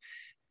Larkin.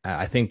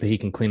 I think that he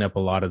can clean up a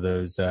lot of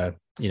those,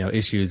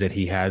 issues that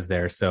he has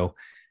there. So,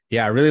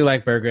 yeah, I really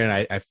like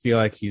Berggren. I feel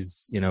like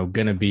he's,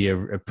 going to be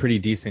a pretty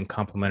decent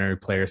complementary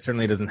player.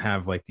 Certainly doesn't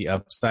have like the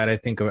upside, I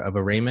think, of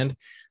a Raymond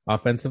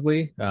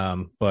offensively.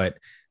 But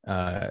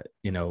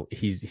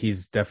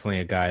he's definitely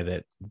a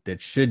guy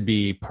that should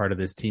be part of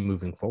this team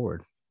moving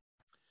forward.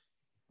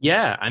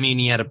 Yeah, I mean,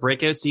 he had a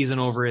breakout season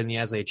over in the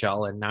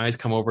SHL, and now he's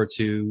come over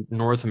to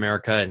North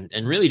America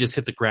and really just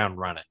hit the ground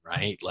running,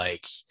 right?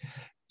 Like,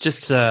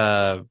 just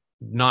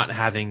not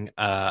having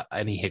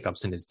any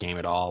hiccups in his game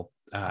at all.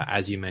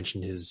 As you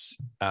mentioned, his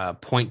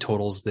point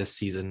totals this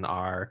season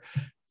are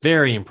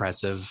very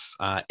impressive.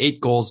 8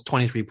 goals,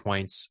 23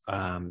 points,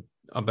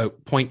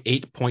 about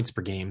 0.8 points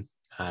per game.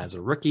 As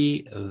a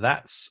rookie,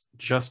 that's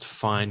just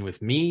fine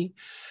with me.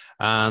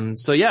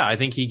 So, yeah, I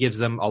think he gives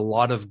them a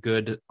lot of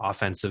good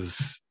offensive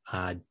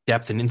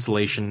depth and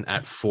insulation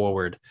at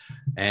forward.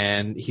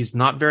 And he's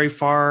not very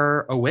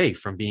far away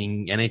from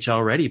being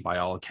NHL ready by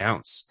all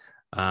accounts.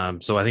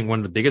 So I think one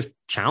of the biggest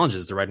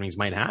challenges the Red Wings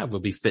might have will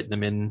be fitting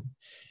them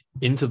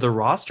into the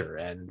roster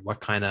and what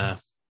kind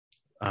of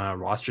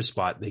roster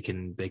spot they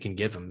can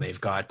give him.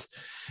 They've got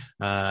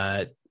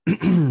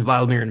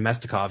Vladimir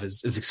Mestikov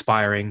is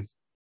expiring.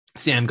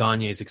 Sam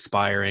Gagne is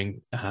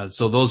expiring.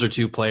 So those are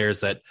two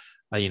players that,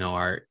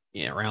 are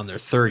around their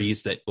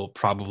 30s that will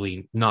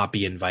probably not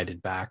be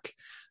invited back.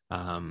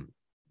 Other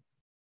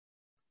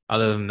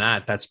than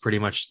that, that's pretty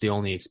much the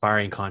only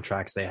expiring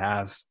contracts they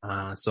have.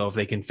 So if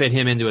they can fit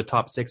him into a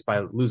top 6 by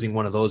losing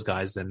one of those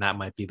guys, then that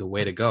might be the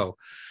way to go.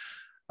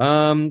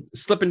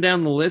 Slipping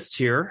down the list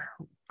here,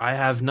 I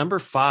have number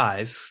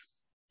 5.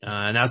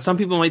 Now, some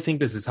people might think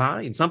this is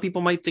high and some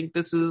people might think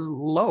this is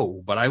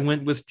low, but I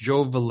went with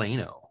Joe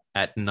Veleno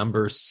at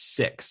number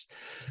 6.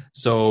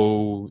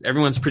 So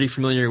everyone's pretty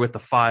familiar with the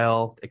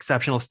file,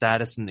 exceptional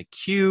status in the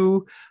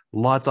queue,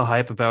 lots of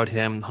hype about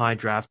him, high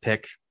draft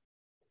pick,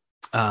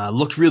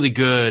 looked really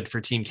good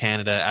for Team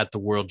Canada at the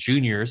World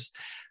Juniors,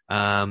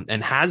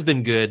 and has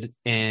been good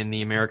in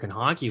the American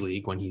Hockey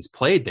League when he's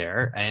played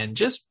there, and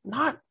just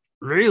not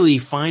really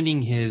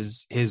finding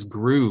his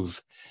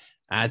groove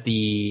at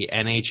the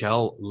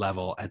NHL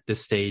level at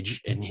this stage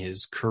in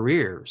his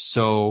career.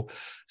 So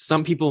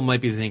some people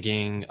might be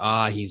thinking,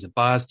 he's a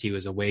bust. He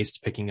was a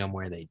waste picking him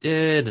where they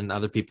did. And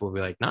other people will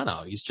be like,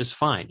 no, he's just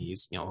fine.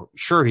 He's,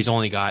 sure, he's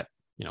only got,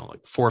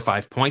 like 4 or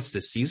 5 points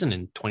this season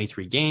in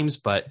 23 games,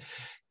 but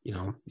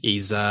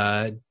he's,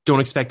 don't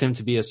expect him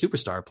to be a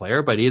superstar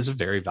player, but he is a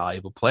very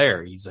valuable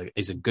player. He's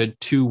a good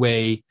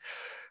two-way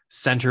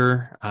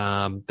center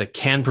that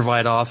can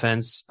provide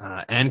offense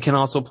and can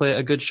also play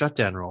a good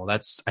shutdown role.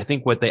 That's, I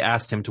think, what they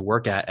asked him to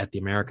work at the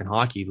American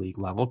Hockey League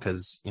level,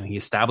 because he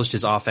established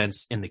his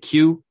offense in the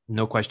queue,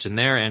 no question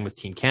there. And with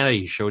Team Canada,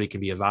 he showed he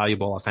can be a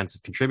valuable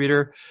offensive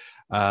contributor.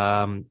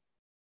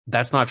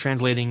 That's not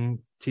translating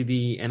to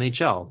the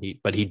NHL,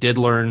 but he did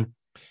learn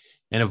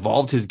and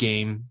evolved his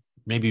game,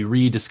 maybe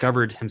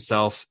rediscovered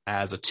himself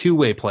as a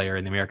two-way player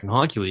in the American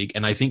Hockey League.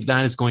 And I think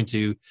that is going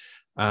to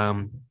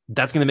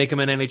That's going to make him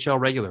an NHL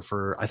regular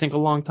for, I think, a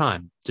long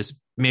time. Just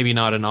maybe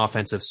not an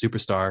offensive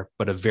superstar,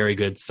 but a very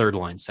good third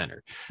line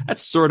center.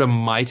 That's sort of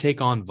my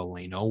take on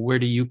Veleno. Where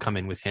do you come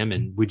in with him?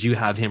 And would you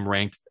have him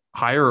ranked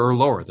higher or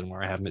lower than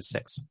where I have him at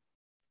 6?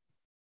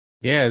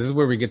 Yeah, this is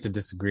where we get to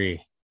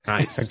disagree.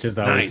 Nice. Which is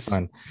always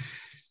fun.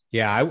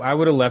 Yeah, I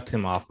would have left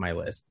him off my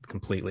list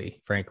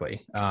completely,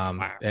 frankly.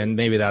 Wow. And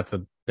maybe that's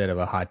a bit of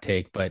a hot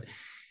take, but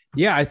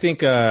yeah, I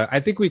think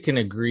we can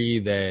agree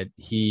that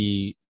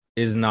he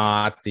is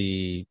not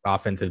the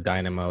offensive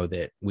dynamo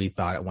that we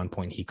thought at one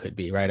point he could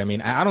be, right? I mean,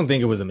 I don't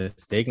think it was a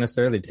mistake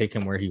necessarily to take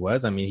him where he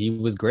was. I mean, he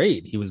was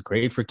great. He was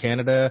great for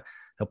Canada,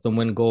 helped them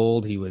win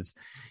gold. He was,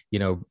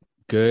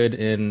 good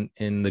in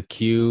the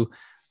Q.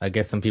 I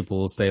guess some people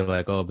will say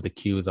like, oh, but the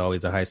Q is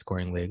always a high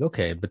scoring league.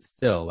 Okay. But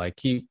still, like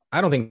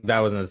I don't think that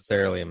was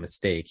necessarily a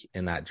mistake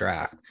in that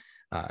draft.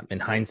 In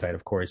hindsight,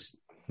 of course,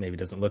 maybe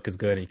doesn't look as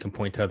good. And you can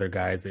point to other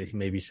guys that he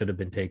maybe should have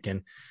been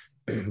taken.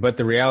 But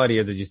the reality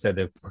is, as you said,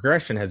 the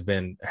progression has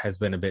been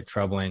a bit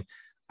troubling.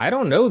 I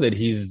don't know that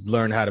he's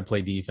learned how to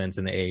play defense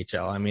in the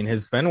AHL. I mean,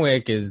 his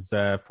Fenwick is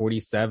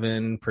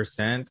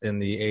 47% in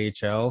the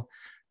AHL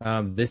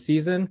this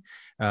season.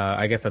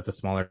 I guess that's a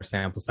smaller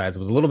sample size. It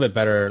was a little bit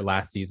better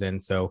last season.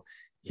 So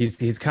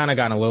he's kind of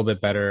gotten a little bit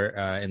better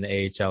in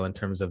the AHL in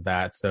terms of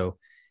that. So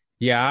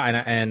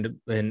yeah,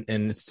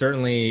 and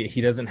certainly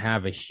he doesn't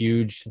have a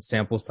huge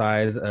sample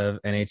size of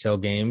NHL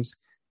games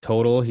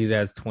total. He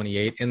has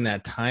 28. In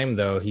that time,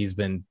 though, he's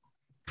been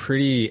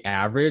pretty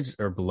average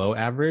or below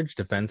average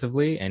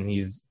defensively, and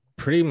he's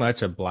pretty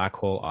much a black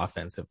hole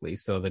offensively.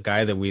 So the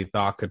guy that we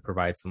thought could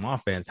provide some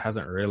offense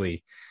hasn't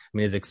really. I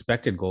mean, his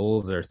expected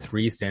goals are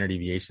 3 standard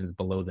deviations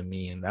below the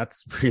mean.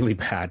 That's really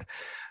bad,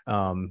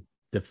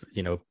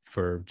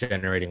 for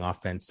generating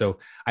offense. So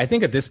I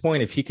think at this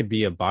point, if he could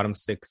be a bottom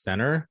 6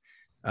 center,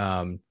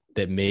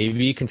 that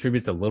maybe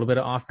contributes a little bit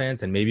of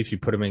offense, and maybe if you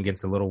put him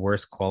against a little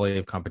worse quality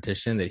of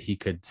competition, that he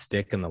could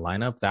stick in the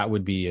lineup, that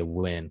would be a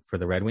win for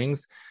the Red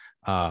Wings.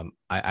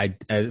 I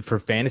for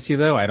fantasy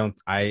though,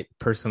 I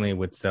personally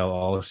would sell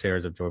all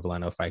shares of Joe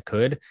Veleno if I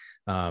could.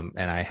 And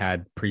I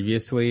had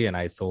previously, and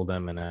I sold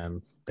them, and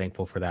I'm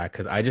thankful for that,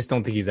 because I just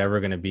don't think he's ever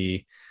going to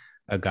be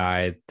a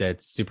guy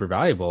that's super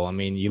valuable. I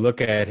mean, you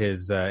look at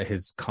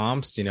his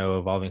comps,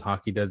 Evolving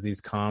Hockey does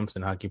these comps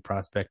and Hockey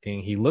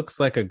Prospecting. He looks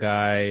like a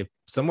guy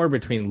somewhere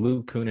between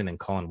Luke Kunin and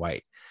Colin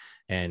White.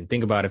 And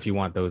think about if you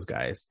want those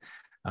guys.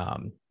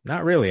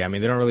 Not really. I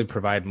mean, they don't really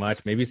provide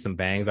much, maybe some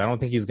bangs. I don't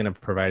think he's going to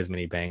provide as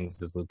many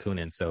bangs as Luke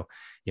Kunin. So,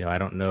 I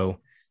don't know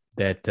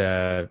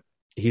that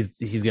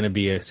he's going to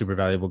be a super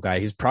valuable guy.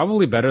 He's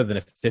probably better than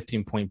a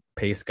 15-point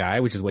pace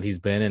guy, which is what he's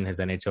been in his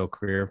NHL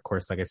career. Of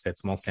course, like I said,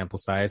 small sample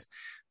size,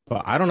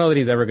 but I don't know that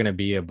he's ever going to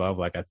be above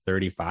like a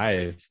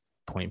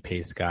 35-point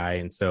pace guy.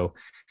 And so,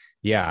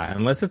 yeah,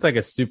 unless it's like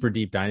a super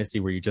deep dynasty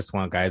where you just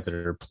want guys that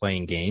are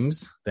playing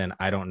games, then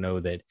I don't know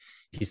that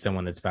he's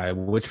someone that's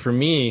valuable, which for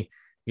me,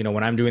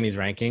 when I'm doing these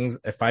rankings,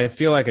 if I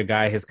feel like a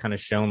guy has kind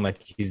of shown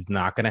like he's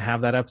not going to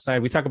have that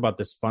upside, we talk about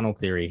this funnel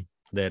theory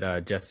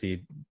that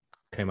Jesse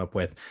came up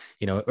with.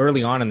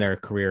 Early on in their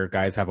career,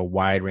 guys have a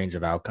wide range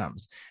of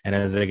outcomes. And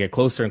as they get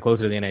closer and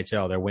closer to the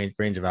NHL, their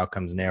range of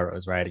outcomes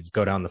narrows, right? You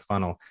go down the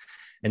funnel.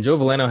 And Joe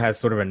Veleno has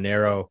sort of a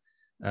narrow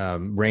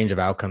range of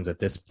outcomes at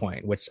this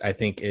point, which I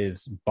think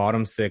is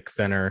bottom 6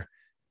 center,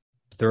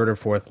 3rd or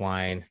 4th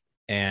line.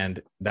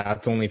 And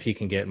that's only if he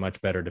can get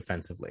much better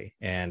defensively.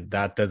 And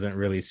that doesn't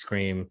really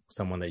scream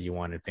someone that you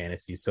want in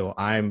fantasy. So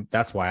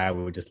that's why I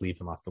would just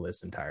leave him off the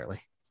list entirely.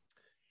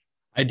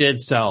 I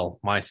did sell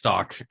my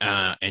stock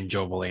in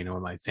Joe Veleno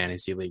in my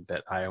fantasy league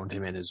that I owned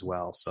him in as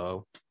well.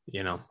 So,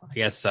 I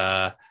guess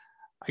I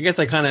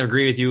kind of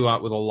agree with you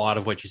with a lot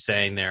of what you're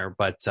saying there,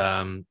 but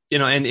and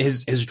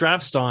his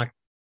draft stock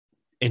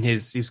and he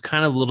was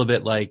kind of a little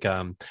bit like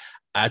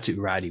Aatu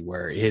Räty,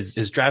 where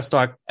his draft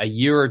stock a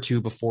year or two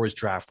before his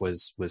draft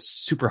was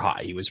super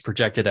high. He was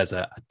projected as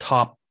a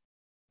top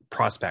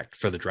prospect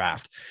for the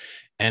draft.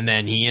 And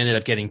then he ended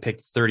up getting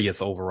picked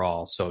 30th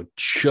overall. So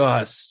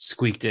just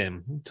squeaked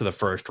in to the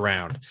first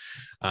round.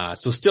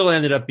 So still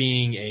ended up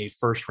being a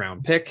first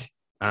round pick.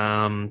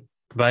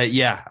 But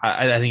yeah,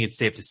 I think it's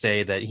safe to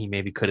say that he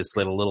maybe could have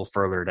slid a little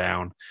further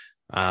down.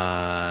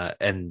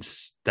 And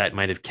that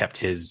might have kept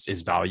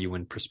his value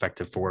in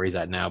perspective for where he's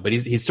at now, but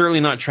he's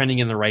certainly not trending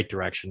in the right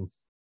direction.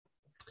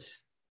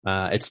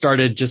 It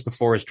started just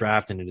before his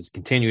draft and it has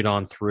continued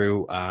on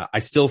through. I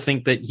still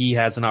think that he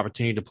has an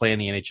opportunity to play in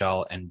the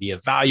NHL and be a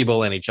valuable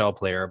NHL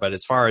player. But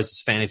as far as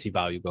his fantasy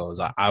value goes,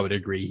 I would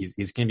agree.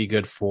 He's going to be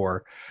good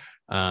for,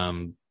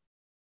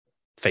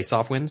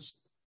 face-off wins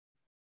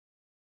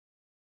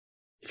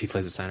if he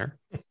plays a center.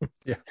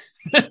 Yeah.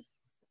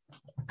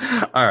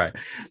 All right.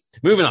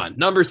 Moving on.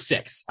 Number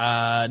 6.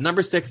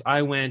 Number 6,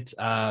 I went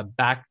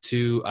back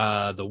to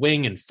the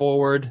wing and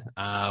forward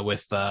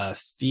with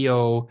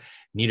Theo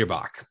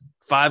Niederbach.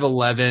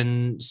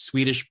 5'11",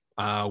 Swedish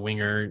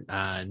winger,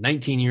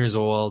 19 years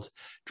old,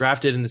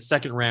 drafted in the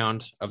second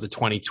round of the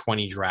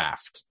 2020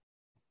 draft.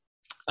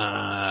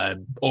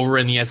 over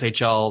in the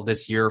SHL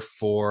this year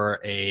for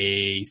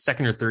a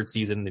second or third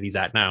season that he's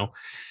at now.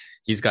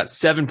 He's got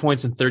 7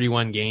 points in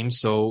 31 games,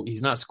 so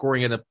he's not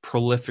scoring at a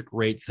prolific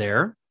rate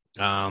there.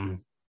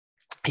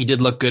 He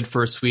did look good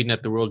for Sweden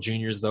at the World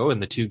Juniors, though. In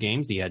the 2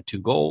 games, he had 2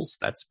 goals.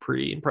 That's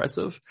pretty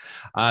impressive.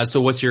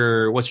 So what's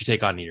your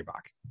take on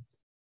Niederbach?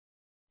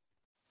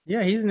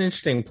 Yeah, he's an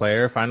interesting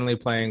player, finally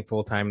playing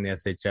full-time in the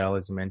SHL,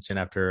 as you mentioned.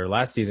 After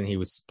last season, he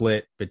was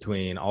split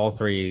between all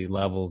 3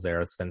 levels there,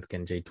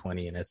 Svenskan,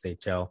 J20, and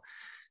SHL.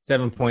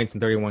 7 points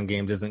in 31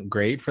 games isn't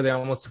great for the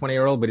almost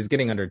 20-year-old, but he's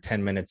getting under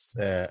 10 minutes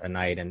a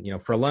night. And,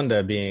 for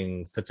Lunda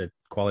being such a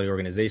quality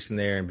organization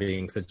there and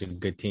being such a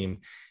good team,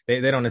 they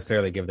don't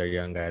necessarily give their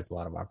young guys a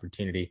lot of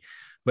opportunity.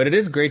 But it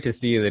is great to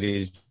see that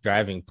he's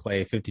driving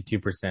play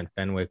 52%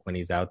 Fenwick when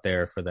he's out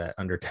there for that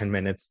under 10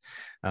 minutes.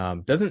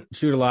 Doesn't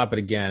shoot a lot, but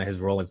again, his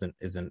role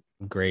isn't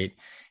great.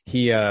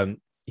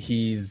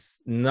 He's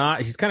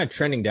kind of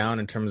trending down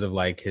in terms of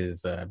like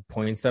his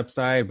points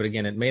upside, but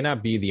again, it may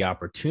not be the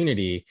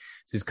opportunity.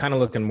 So he's kind of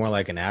looking more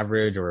like an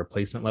average or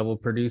replacement level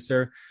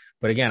producer.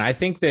 But again, I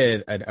think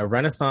that a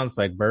renaissance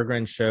like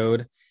Berggren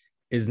showed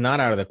is not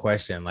out of the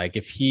question. Like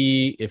if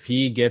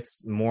he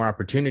gets more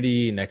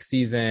opportunity next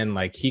season,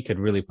 like he could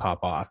really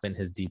pop off in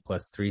his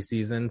D+3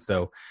 season.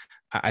 So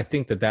I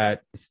think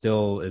that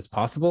still is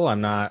possible. I'm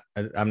not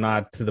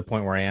to the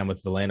point where I am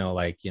with Veleno,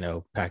 like,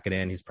 pack it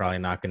in. He's probably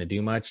not going to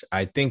do much.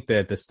 I think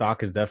that the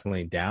stock is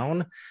definitely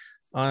down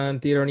on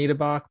Theodor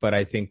Niederbach, but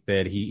I think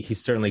that he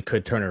certainly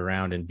could turn it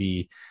around and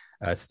be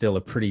still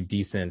a pretty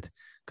decent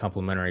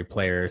complementary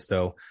player.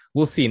 So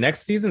we'll see.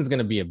 Next season is going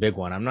to be a big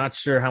one. I'm not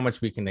sure how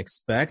much we can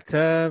expect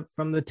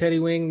from the Teddy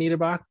Wing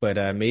Niederbach,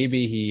 but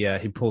maybe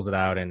he pulls it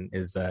out and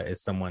is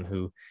someone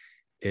who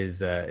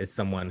is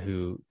someone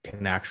who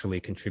can actually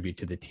contribute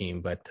to the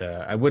team. But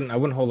I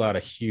wouldn't hold out a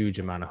huge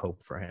amount of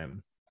hope for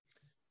him.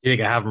 Do you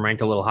think I have him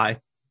ranked a little high?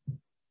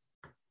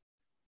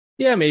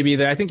 Yeah,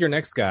 maybe. I think your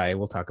next guy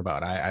we'll talk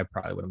about, I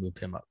probably would have moved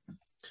him up.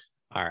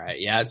 All right.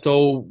 Yeah.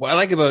 So what I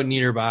like about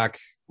Niederbach,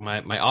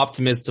 my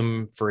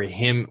optimism for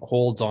him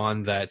holds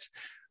on that,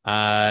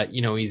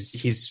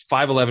 he's 5'11",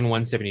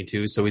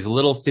 172. So he's a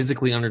little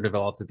physically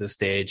underdeveloped at this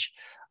stage.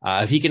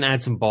 If he can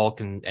add some bulk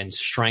and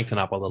strengthen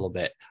up a little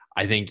bit,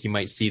 I think you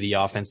might see the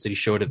offense that he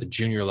showed at the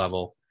junior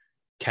level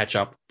catch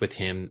up with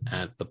him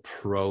at the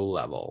pro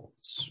level.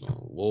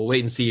 So we'll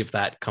wait and see if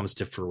that comes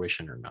to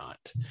fruition or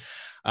not.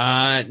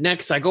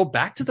 Next, I go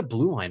back to the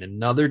blue line,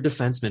 another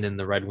defenseman in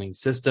the Red Wings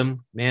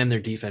system. Man, their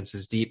defense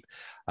is deep.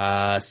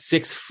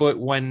 6 foot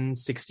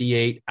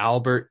 168,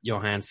 Albert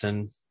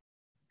Johansson,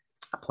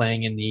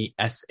 playing in the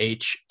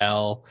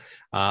SHL.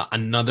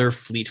 Another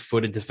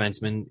fleet-footed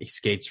defenseman. He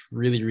skates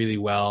really, really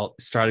well,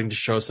 starting to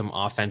show some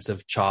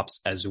offensive chops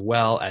as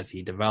well as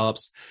he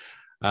develops.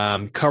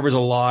 Covers a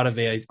lot of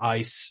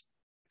ice.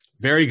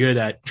 Very good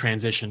at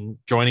transition,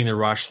 joining the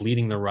rush,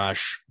 leading the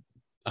rush.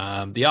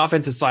 The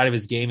offensive side of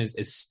his game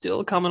is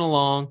still coming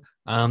along.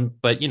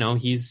 But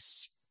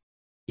he's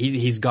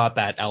got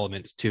that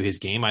element to his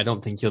game. I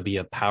don't think he'll be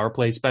a power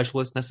play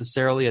specialist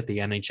necessarily at the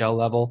NHL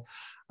level.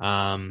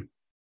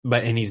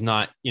 And he's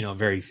not,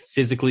 very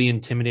physically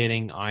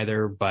intimidating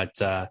either,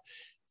 but,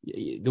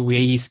 the way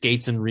he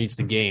skates and reads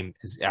the game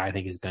I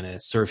think is going to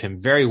serve him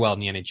very well in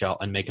the NHL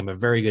and make him a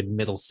very good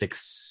middle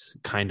six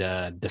kind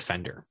of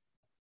defender.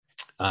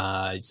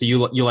 So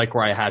you like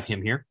where I have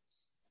him here,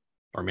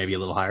 or maybe a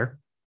little higher?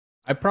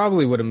 I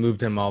probably would have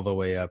moved him all the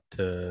way up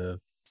to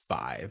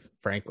 5,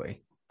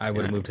 frankly. I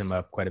would have moved him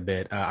up quite a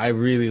bit. I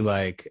really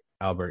like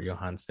Albert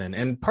Johansson,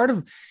 and part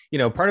of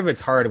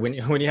it's hard when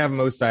you have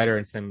Mo Seider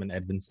and Simon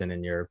Edvinsson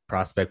in your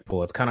prospect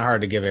pool. It's kind of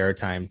hard to give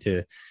airtime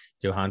to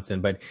Johansson,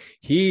 but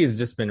he's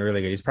just been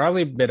really good. He's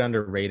probably a bit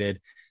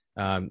underrated.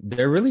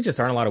 There really just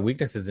aren't a lot of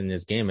weaknesses in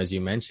his game, as you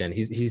mentioned.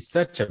 He's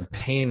such a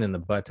pain in the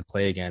butt to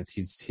play against.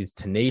 He's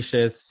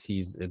tenacious,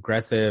 he's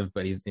aggressive,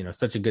 but he's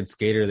such a good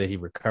skater that he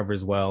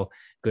recovers well,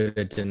 good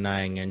at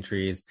denying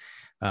entries.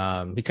 He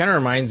kind of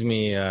reminds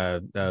me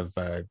of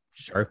a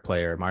Shark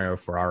player, Mario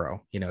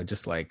Ferraro.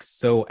 Just like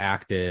so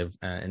active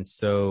and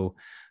so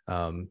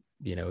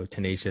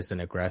tenacious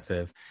and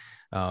aggressive.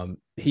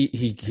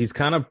 He's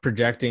kind of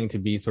projecting to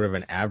be sort of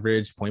an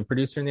average point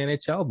producer in the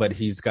NHL, but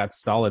he's got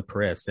solid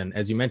periffs. And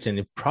as you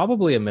mentioned,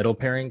 probably a middle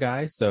pairing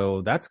guy.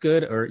 So that's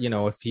good. Or,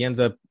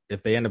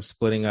 if they end up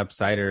splitting up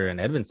Seider and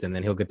Edvinsson,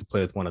 then he'll get to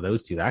play with one of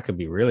those two. That could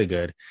be really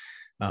good.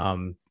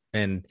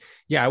 And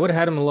yeah, I would have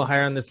had him a little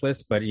higher on this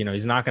list, but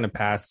he's not going to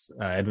pass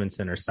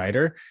Edvinsson or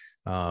Seider.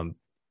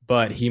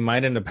 But he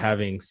might end up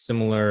having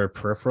similar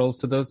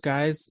peripherals to those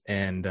guys.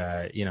 And,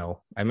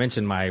 I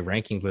mentioned my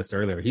ranking list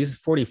earlier. He's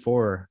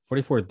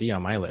 44th D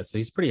on my list. So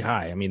he's pretty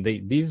high. I mean,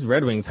 these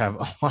Red Wings have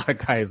a lot of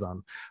guys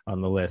on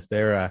the list.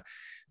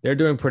 They're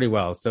doing pretty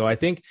well. So I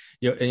think,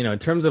 in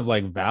terms of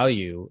like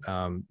value,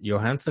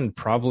 Johansson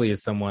probably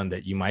is someone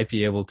that you might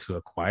be able to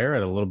acquire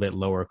at a little bit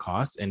lower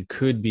cost and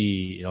could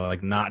be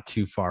like not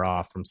too far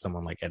off from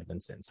someone like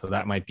Edvinsson. So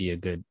that might be a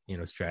good,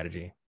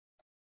 strategy.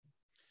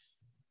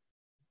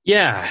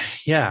 Yeah.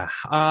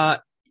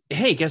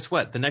 Hey, guess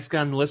what? The next guy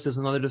on the list is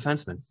another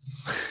defenseman.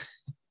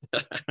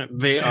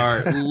 They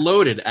are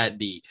loaded at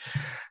D.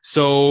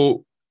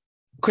 So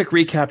quick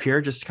recap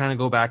here, just to kind of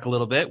go back a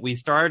little bit. We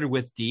started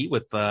with D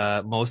with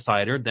Mo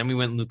Seider. Then we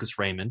went Lucas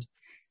Raymond,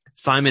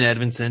 Simon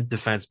Edvinsson,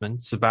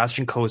 defenseman,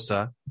 Sebastian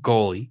Cossa,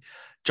 goalie,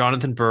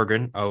 Jonathan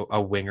Bergen,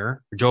 a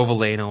winger, Joe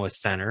Veleno, a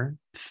center,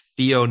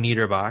 Theo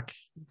Niederbach,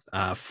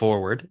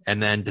 forward,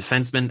 and then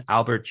defenseman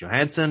Albert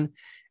Johansson,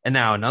 and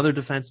now another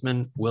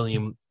defenseman,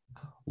 William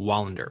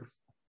Wallander.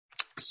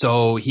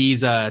 So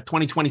he's a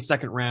 2020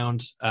 second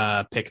round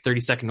pick,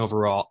 32nd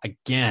overall.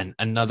 Again,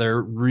 another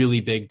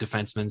really big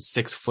defenseman,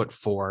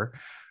 6'4",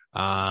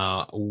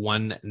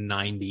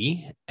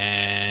 190,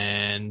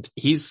 and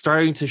he's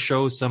starting to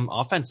show some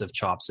offensive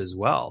chops as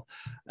well.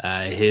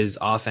 His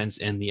offense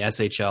in the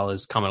SHL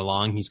is coming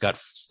along. He's got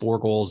 4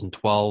 goals and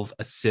 12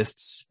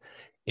 assists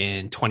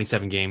in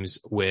 27 games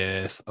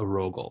with a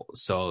Rogel.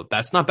 So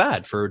that's not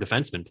bad for a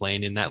defenseman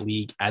playing in that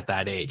league at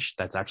that age.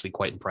 That's actually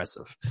quite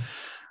impressive.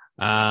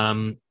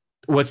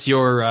 What's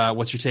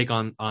your take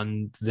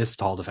on this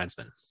tall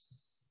defenseman?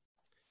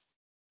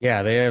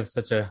 Yeah, they have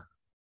such a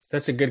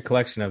good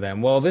collection of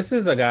them. Well, this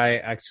is a guy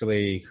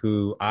actually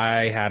who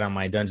I had on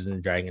my Dungeons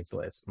and Dragons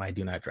list, my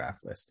do not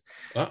draft list,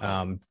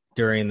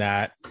 during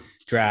that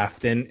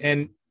draft.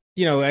 And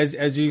you know,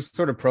 as you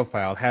sort of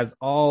profiled, has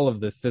all of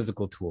the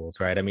physical tools,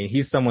 right? I mean,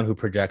 he's someone who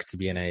projects to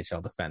be an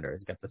NHL defender.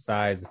 He's got the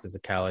size, the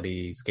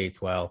physicality,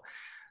 skates well.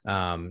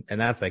 And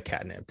that's like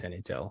catnip to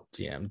NHL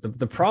GMs.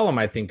 The problem,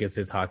 I think, is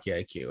his hockey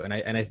IQ.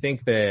 And I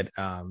think that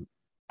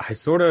I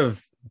sort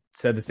of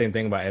said the same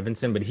thing about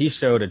Edvinsson, but he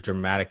showed a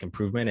dramatic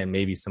improvement, and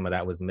maybe some of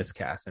that was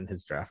miscast in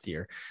his draft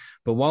year.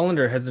 But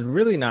Wallander has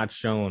really not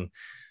shown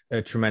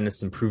a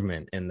tremendous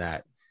improvement in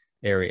that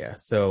area.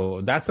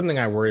 So that's something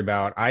I worry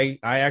about. I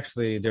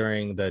actually,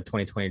 during the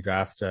 2020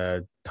 draft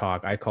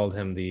talk, I called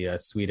him the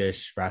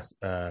Swedish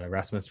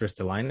Rasmus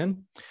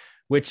Ristolainen,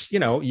 which, you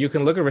know, you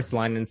can look at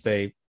Ristolainen and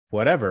say,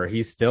 whatever,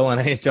 he's still an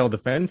NHL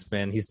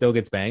defenseman. He still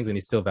gets bangs and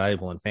he's still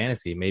valuable in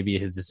fantasy. Maybe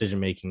his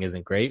decision-making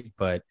isn't great,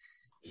 but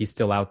he's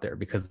still out there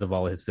because of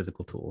all of his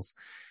physical tools.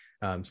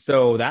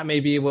 So that may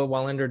be what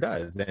Wallander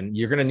does. And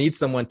you're going to need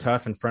someone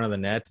tough in front of the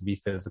net to be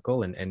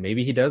physical. And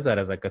maybe he does that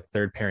as like a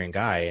third pairing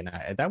guy. And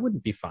that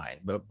wouldn't be fine.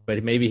 But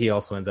maybe he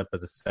also ends up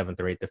as a 7th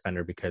or 8th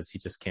defender because he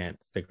just can't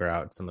figure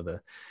out some of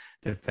the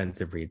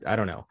defensive reads. I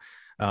don't know.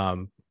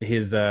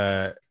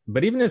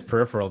 But even his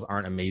peripherals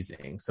aren't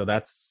amazing. So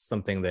that's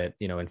something that,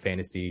 you know, in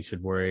fantasy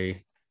should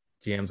worry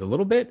GMs a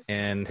little bit.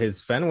 And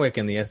his Fenwick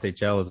in the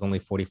SHL is only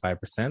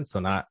 45%, so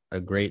not a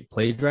great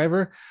play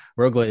driver.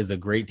 Rogla is a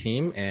great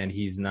team, and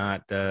he's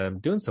not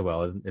doing so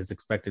well. His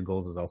expected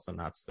goals is also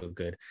not so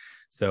good.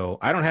 So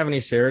I don't have any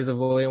shares of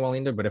William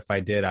Wallander, but if I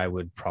did, I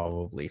would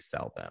probably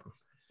sell them.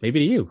 Maybe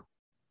to you.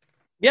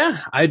 Yeah,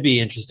 I'd be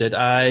interested.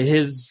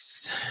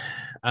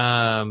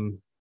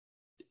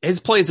 His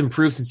play has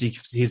improved since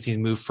he's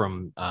moved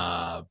from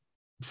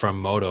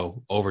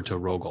Moto over to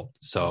Rogel.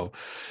 So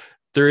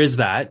there is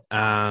that.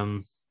 I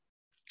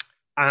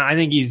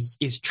think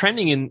he's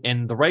trending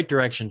in the right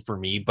direction for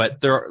me,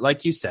 but there,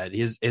 like you said,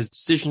 his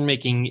decision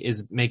making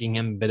is making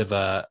him a bit of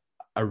a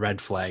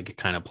red flag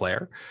kind of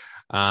player.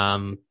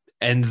 And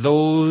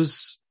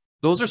those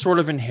are sort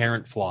of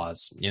inherent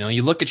flaws. You know,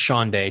 you look at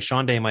Sean Day.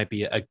 Sean Day might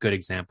be a good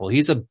example.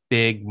 He's a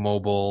big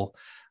mobile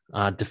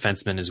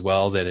defenseman as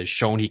well that has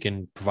shown he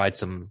can provide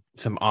some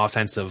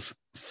offensive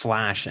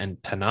flash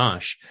and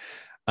panache.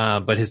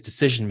 But his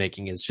decision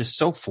making is just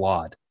so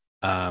flawed.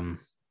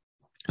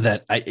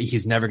 That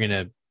he's never going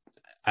to,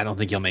 I don't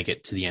think he'll make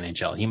it to the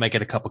NHL. He might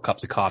get a couple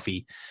cups of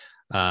coffee,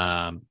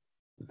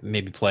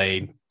 maybe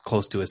play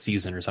close to a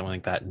season or something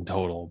like that in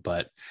total.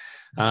 But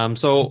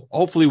so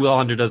hopefully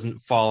Wallander doesn't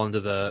fall into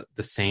the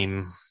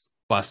same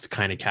bust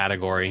kind of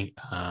category.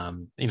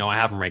 You know, I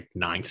have him ranked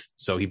 9th,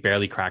 so he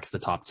barely cracks the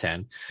top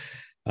 10.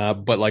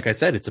 But like I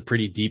said, it's a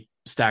pretty deep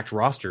stacked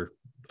roster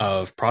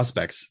of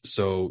prospects.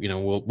 So, you know,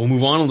 we'll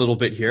move on a little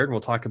bit here and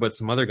we'll talk about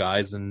some other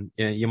guys, and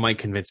you might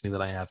convince me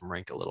that I have him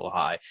ranked a little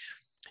high.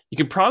 You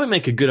can probably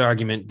make a good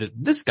argument that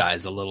this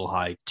guy's a little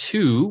high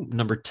too.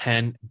 Number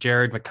 10,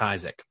 Jared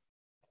McIsaac.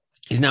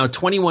 He's now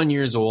 21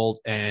 years old,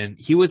 and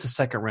he was a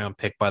 2nd round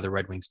pick by the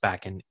Red Wings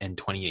back in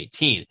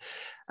 2018.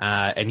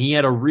 And he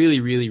had a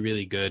really, really,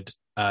 really good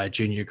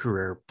junior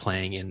career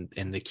playing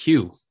in the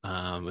Q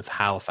with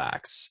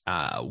Halifax.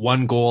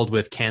 1 gold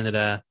with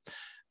Canada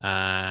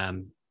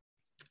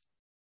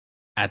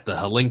at the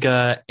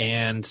Hlinka,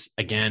 and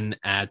again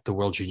at the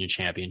World Junior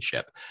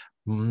Championship.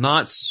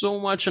 Not so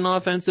much an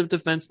offensive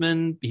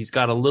defenseman. He's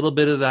got a little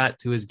bit of that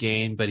to his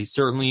game, but he's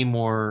certainly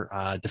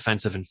more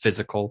defensive and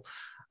physical.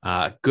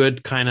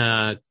 Good kind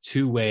of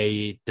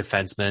two-way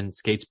defenseman,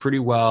 skates pretty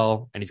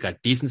well, and he's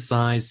got decent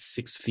size,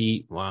 6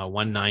 feet,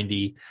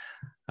 190.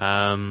 You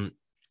can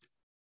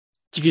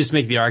just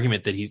make the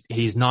argument that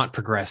he's not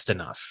progressed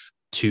enough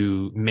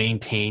to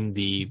maintain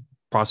the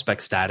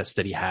prospect status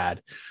that he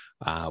had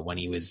when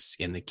he was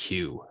in the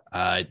queue.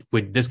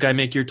 Would this guy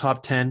make your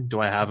top 10? Do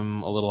I have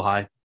him a little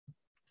high?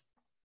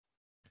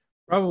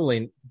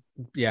 Probably,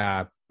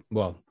 yeah.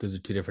 Well, those are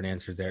two different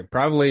answers there.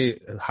 Probably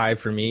high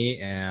for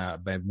me,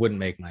 but wouldn't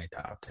make my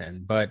top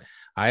 10. But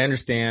I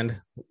understand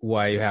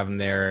why you have him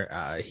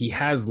there. He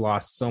has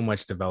lost so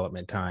much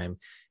development time,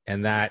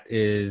 and that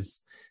is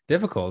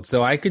difficult.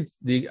 So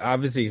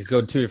obviously could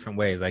go two different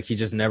ways. Like he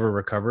just never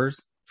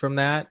recovers from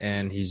that,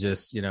 and he's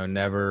just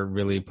never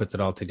really puts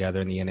it all together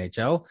in the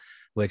NHL,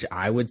 which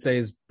I would say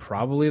is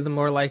probably the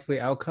more likely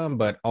outcome.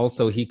 But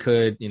also he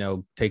could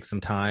take some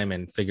time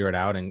and figure it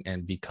out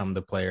and become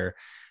the player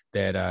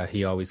that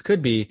he always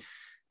could be.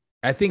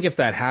 I think if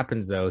that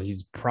happens, though,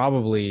 he's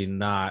probably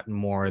not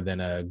more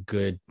than a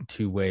good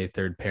two-way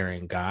third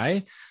pairing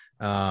guy.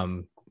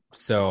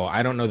 So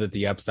I don't know that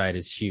the upside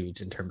is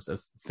huge in terms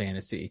of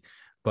fantasy.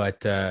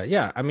 But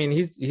yeah, I mean,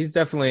 he's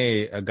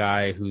definitely a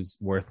guy who's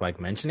worth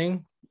like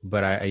mentioning.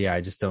 But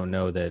I just don't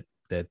know that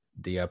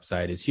the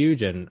upside is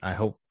huge. And I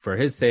hope for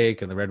his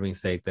sake and the Red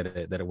Wings' sake that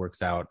it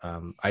works out.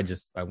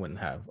 I wouldn't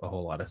have a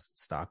whole lot of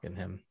stock in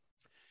him.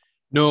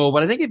 No,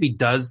 but I think if he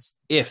does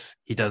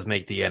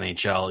make the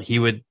NHL, he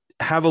would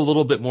have a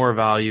little bit more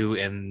value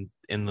in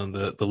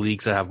the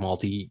leagues that have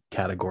multi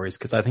categories,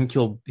 because I think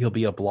he'll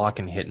be a block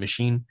and hit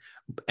machine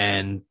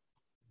and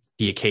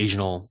the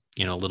occasional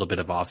little bit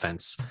of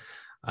offense,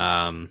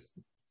 but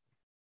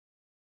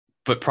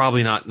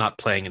probably not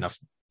playing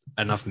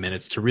enough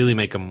minutes to really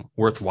make him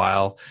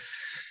worthwhile.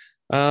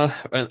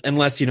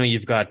 Unless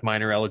you've got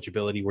minor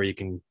eligibility where you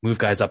can move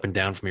guys up and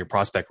down from your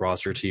prospect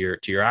roster to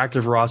your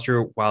active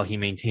roster while he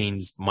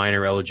maintains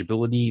minor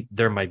eligibility,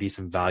 there might be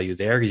some value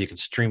there because you can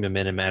stream him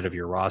in and out of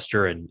your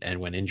roster, and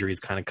when injuries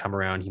kind of come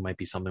around, he might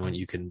be something when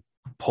you can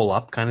pull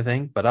up kind of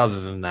thing. But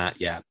other than that,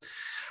 yeah.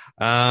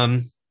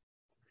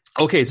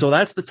 Okay, so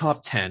that's the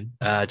top 10.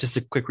 Just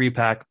a quick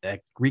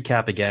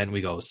recap again.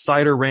 We go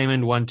Seider,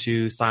 Raymond,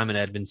 1-2, Simon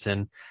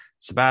Edmondson,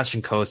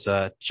 Sebastian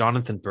Cossa,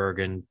 Jonathan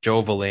Bergen,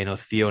 Joe Veleno,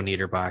 Theo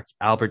Niederbach,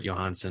 Albert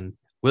Johansson,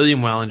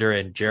 William Wallander,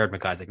 and Jared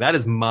McIsaac. That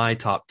is my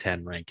top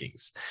 10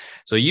 rankings.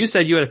 So you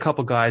said you had a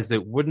couple guys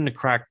that wouldn't have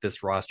cracked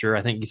this roster.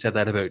 I think you said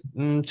that about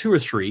 2 or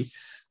 3.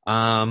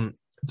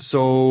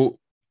 So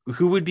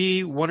who would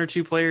be 1 or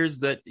 2 players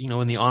that,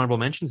 in the honorable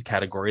mentions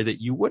category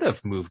that you would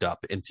have moved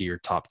up into your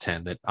top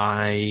 10 that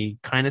I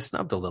kind of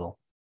snubbed a little?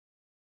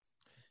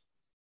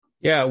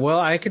 Yeah, well,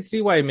 I could see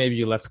why maybe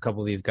you left a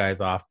couple of these guys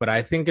off, but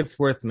I think it's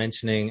worth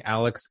mentioning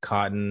Alex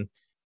Cotton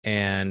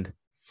and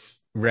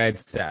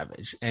Red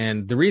Savage.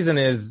 And the reason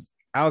is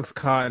Alex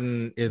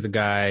Cotton is a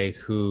guy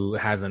who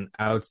has an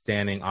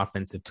outstanding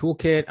offensive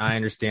toolkit. I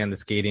understand the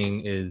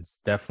skating is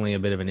definitely a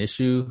bit of an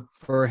issue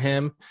for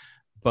him,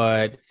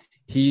 but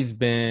he's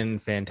been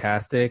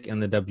fantastic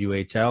in the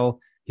WHL.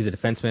 He's a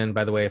defenseman,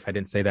 by the way, if I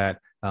didn't say that.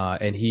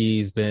 And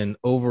he's been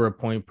he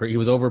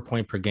was over a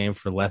point per game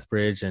for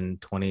Lethbridge in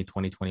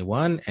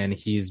 2021. And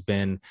he's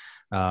been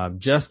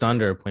just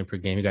under a point per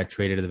game. He got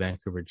traded to the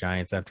Vancouver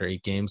Giants after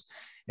 8 games.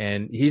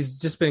 And he's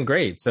just been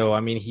great. So,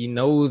 I mean, he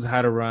knows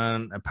how to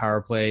run a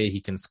power play. He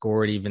can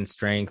score at even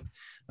strength.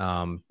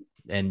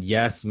 And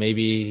yes,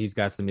 maybe he's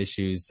got some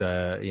issues,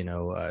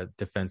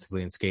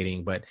 defensively and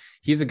skating, but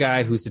he's a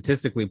guy who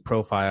statistically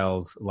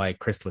profiles like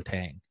Chris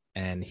Letang.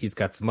 And he's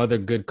got some other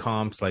good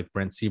comps like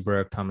Brent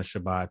Seabrook, Thomas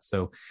Chabot.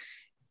 So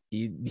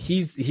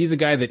he's a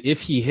guy that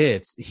if he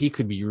hits, he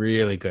could be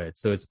really good.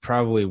 So it's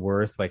probably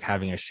worth like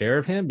having a share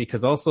of him,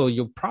 because also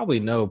you'll probably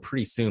know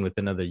pretty soon with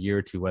another year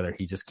or two whether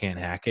he just can't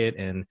hack it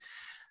in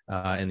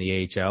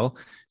the AHL.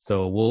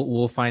 So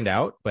we'll find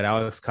out. But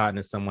Alex Cotton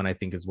is someone I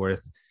think is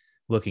worth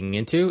looking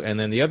into. And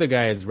then the other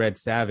guy is Red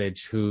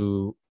Savage,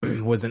 who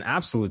was an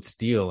absolute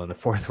steal in the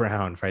 4th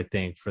round, I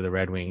think, for the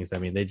Red Wings. I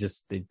mean, they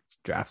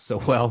draft so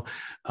well.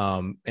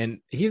 And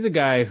he's a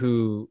guy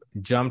who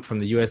jumped from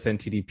the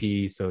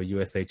USNTDP, so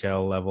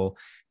USHL level,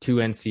 to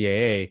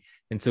NCAA.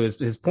 And so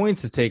his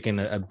points has taken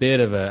a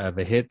bit of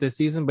a hit this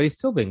season, but he's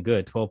still been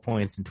good. 12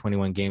 points in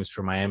 21 games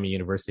for Miami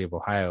University of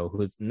Ohio,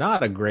 who is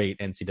not a great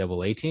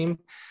NCAA team,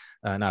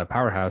 not a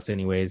powerhouse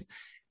anyways.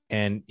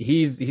 And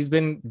he's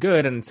been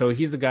good. And so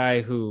he's a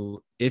guy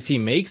who, if he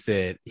makes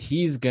it,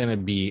 he's going to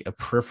be a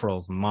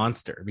peripherals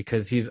monster,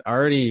 because he's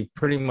already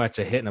pretty much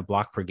a hit and a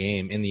block per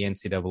game in the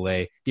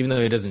NCAA. Even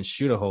though he doesn't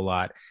shoot a whole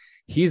lot,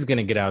 he's going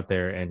to get out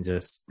there and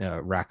just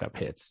rack up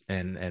hits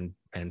and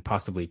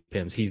possibly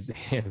PIMs. He's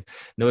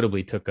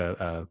notably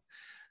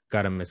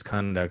got a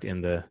misconduct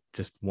in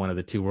just one of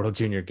the 2 World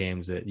Junior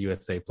games that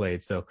USA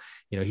played. So,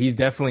 he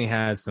definitely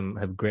has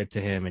have grit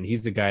to him, and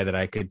he's the guy that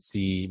I could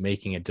see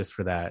making it just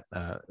for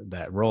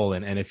that role.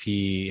 And if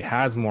he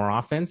has more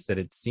offense, that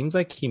it seems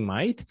like he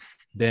might,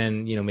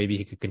 then, maybe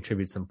he could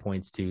contribute some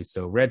points too.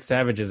 So Red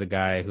Savage is a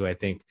guy who I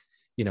think,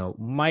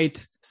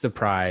 might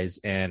surprise,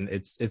 and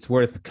it's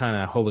worth kind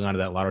of holding on to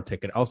that lotto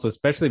ticket. Also,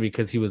 especially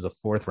because he was a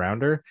 4th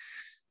rounder,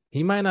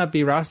 he might not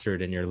be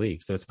rostered in your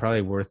league. So it's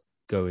probably worth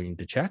going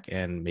to check,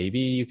 and maybe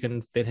you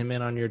can fit him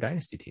in on your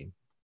dynasty team.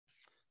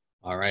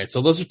 All right.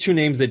 So those are 2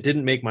 names that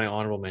didn't make my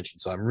honorable mention.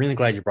 So I'm really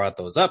glad you brought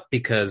those up,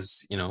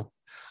 because,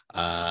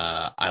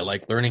 I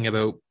like learning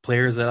about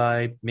players that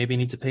I maybe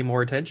need to pay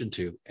more attention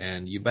to.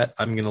 And you bet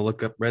I'm going to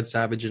look up Red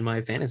Savage in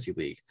my fantasy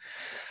league.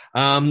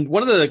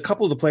 One of the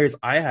couple of the players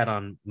I had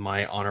on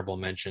my honorable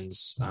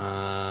mentions,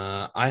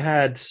 I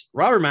had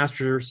Robert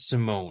Master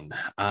Simone.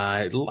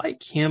 I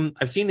like him.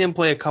 I've seen him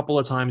play a couple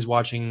of times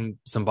watching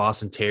some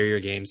Boston Terrier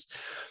games.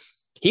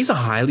 He's a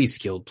highly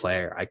skilled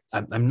player.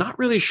 I'm not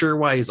really sure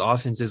why his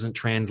offense isn't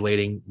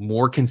translating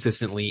more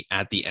consistently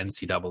at the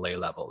NCAA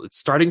level. It's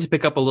starting to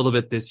pick up a little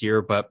bit this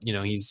year, but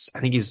I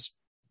think he's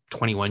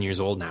 21 years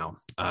old now,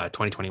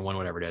 2021,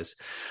 whatever it is.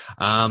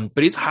 But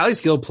he's a highly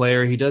skilled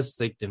player. He does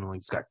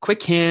he's got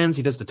quick hands.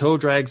 He does the toe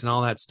drags and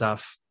all that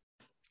stuff.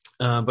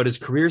 But his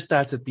career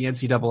stats at the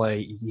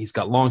NCAA, he's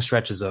got long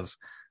stretches of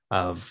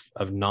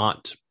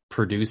not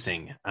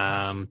producing.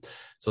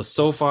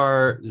 So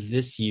far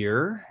this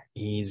year,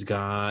 he's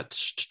got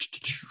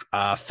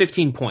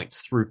 15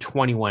 points through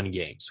 21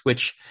 games,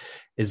 which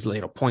is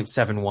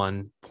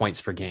 0.71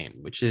 points per game,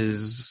 which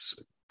is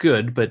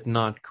good, but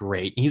not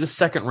great. He's a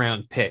second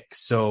round pick.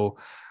 So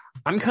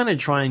I'm kind of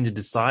trying to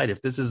decide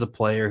if this is a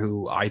player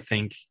who I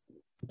think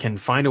can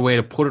find a way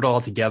to put it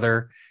all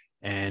together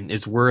and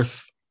is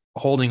worth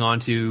holding on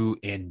to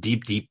in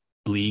deep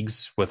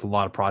leagues with a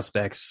lot of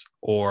prospects,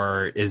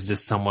 or is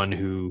this someone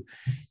who,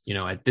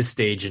 at this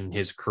stage in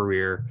his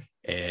career,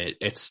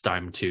 it's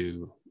time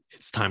to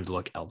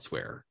look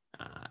elsewhere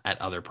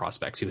at other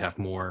prospects who have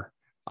more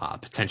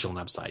potential and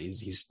upside.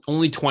 He's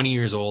only 20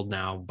 years old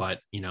now,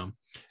 but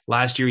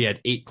last year he had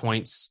 8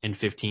 points in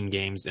 15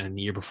 games, and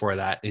the year before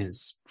that,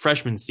 his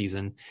freshman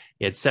season,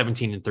 he had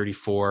 17 and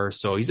 34.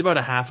 So he's about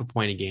a half a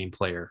point a game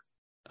player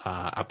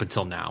up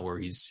until now, where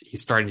he's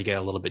starting to get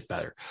a little bit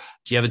better.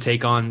 Do you have a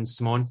take on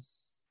Simone?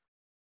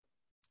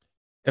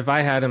 If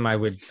I had him, I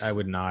would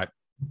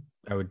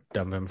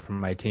dump him from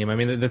my team. I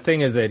mean, the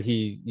thing is that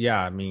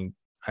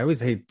I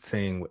always hate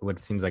saying what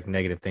seems like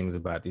negative things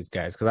about these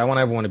guys, because I want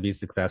everyone to be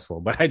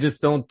successful, but I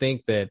just don't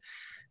think that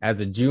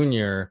as a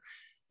junior,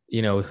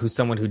 who's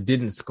someone who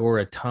didn't score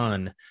a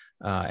ton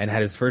and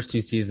had his first 2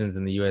 seasons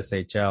in the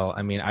USHL.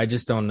 I mean, I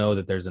just don't know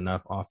that there's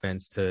enough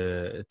offense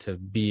to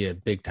be a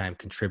big time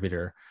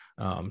contributor.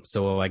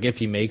 So like if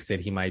he makes it,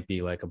 he might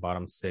be like a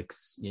bottom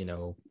 6,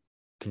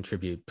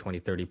 contribute 20,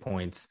 30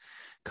 points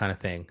kind of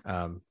thing.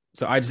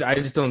 So I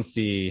just don't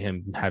see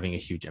him having a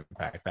huge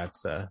impact.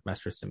 That's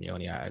Master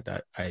Simeone.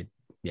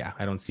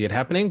 I don't see it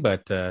happening,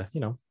 but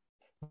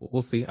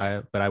we'll see.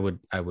 But I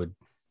would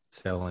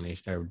sell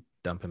or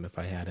dump him if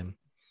I had him.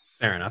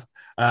 Fair enough.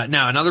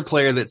 Now, another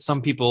player that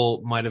some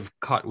people might have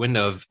caught wind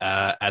of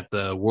at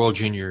the World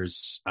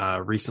Juniors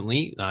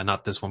recently,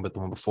 not this one, but the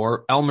one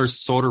before, Elmer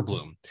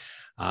Soderblom.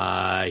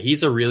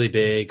 He's a really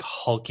big,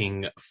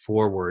 hulking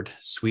forward,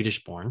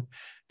 Swedish-born,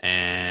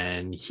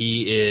 and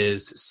he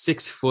is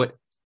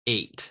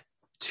 6'8",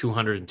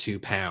 202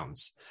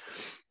 pounds.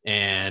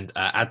 And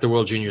at the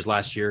World Juniors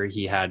last year,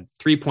 he had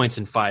 3 points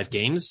in 5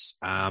 games.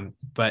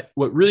 But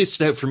what really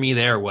stood out for me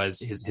there was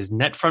his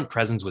net front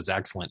presence was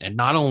excellent. And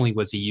not only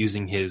was he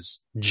using his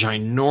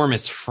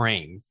ginormous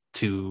frame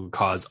to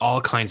cause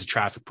all kinds of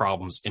traffic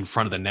problems in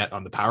front of the net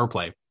on the power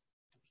play,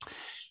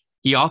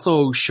 he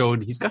also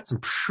showed he's got some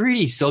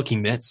pretty silky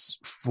mitts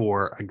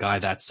for a guy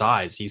that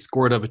size. He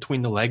scored a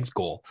between the legs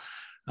goal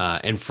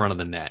in front of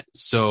the net.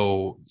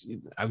 So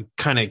I'm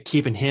kind of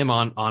keeping him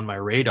on my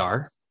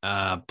radar.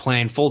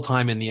 Playing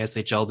full-time in the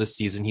SHL this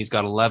season. He's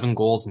got 11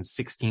 goals and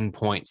 16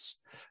 points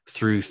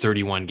through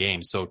 31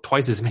 games. So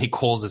twice as many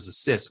goals as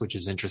assists, which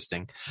is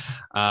interesting.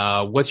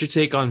 What's your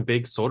take on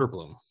Big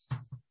Soderblom?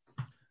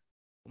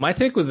 My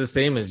take was the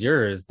same as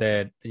yours,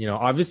 that,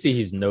 obviously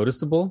he's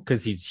noticeable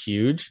because he's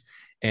huge,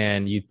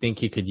 and you think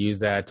he could use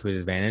that to his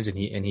advantage,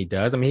 and he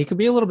does. I mean, he could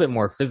be a little bit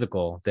more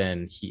physical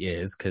than he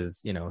is because,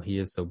 he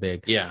is so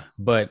big. Yeah.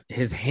 But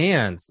his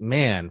hands,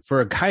 man,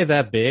 for a guy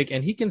that big,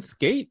 and he can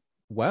skate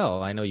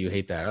well. I know you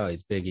hate that. Oh,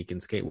 he's big. He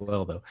can skate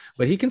well, though.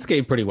 But he can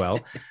skate pretty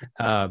well.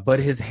 But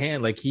his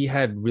hand, like, he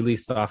had really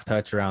soft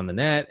touch around the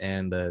net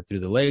and through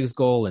the legs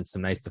goal and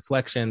some nice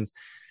deflections.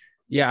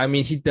 Yeah, I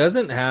mean, he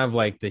doesn't have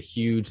like the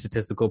huge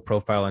statistical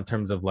profile in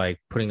terms of like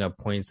putting up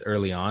points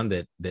early on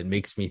that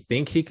makes me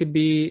think he could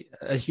be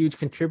a huge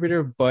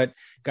contributor. But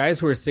guys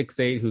who are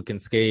 6'8", who can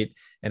skate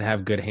and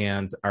have good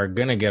hands are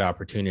going to get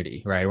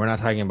opportunity, right? We're not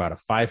talking about a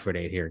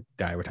 5'8" here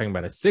guy. We're talking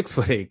about a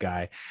 6'8"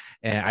 guy.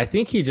 And I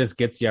think he just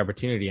gets the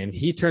opportunity, and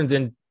he turns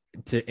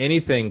into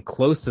anything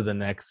close to the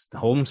next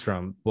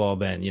Holmstrom. Well,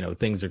 then,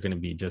 things are going to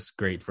be just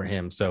great for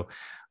him. So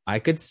I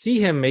could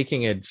see him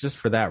making it just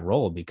for that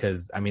role,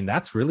 because I mean,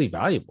 that's really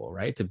valuable,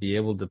 right? To be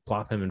able to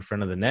plop him in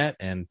front of the net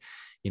and,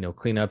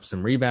 clean up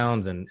some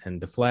rebounds and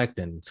deflect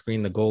and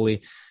screen the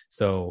goalie.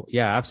 So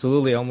yeah,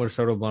 absolutely. Elmer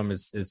Soderblom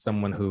is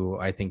someone who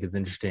I think is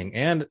interesting.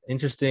 And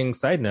interesting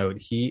side note,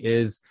 he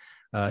is,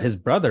 his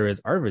brother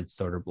is Arvid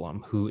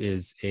Soderblom, who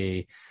is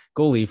a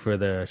goalie for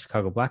the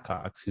Chicago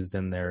Blackhawks, who's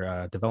in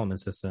their development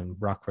system,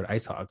 Rockford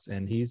IceHawks,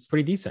 and he's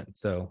pretty decent.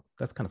 So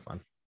that's kind of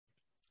fun.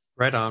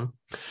 Right on.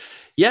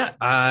 Yeah,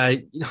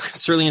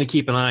 certainly going to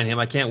keep an eye on him.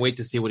 I can't wait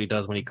to see what he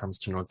does when he comes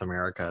to North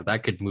America.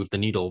 That could move the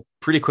needle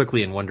pretty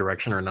quickly in one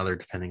direction or another,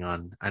 depending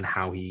on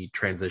how he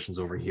transitions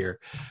over here.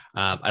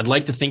 I'd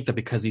like to think that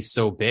because he's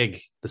so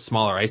big, the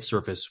smaller ice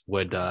surface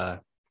would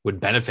would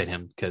benefit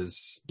him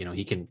because,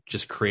 he can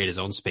just create his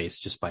own space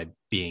just by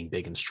being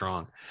big and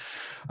strong.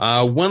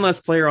 One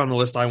last player on the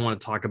list I want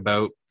to talk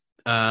about,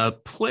 a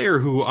player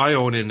who I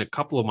own in a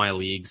couple of my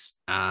leagues.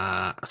 So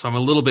I'm a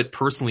little bit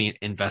personally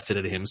invested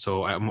in him.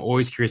 So I'm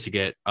always curious to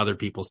get other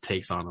people's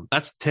takes on him.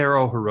 That's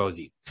Taro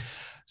Hirose.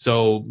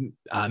 So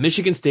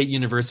Michigan State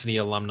University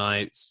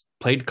alumni,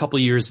 played a couple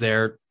of years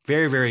there.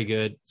 Very, very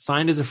good.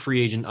 Signed as a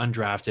free agent,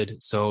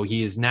 undrafted. So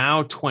he is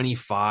now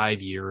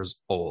 25 years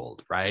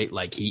old, right?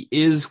 Like, he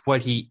is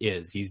what he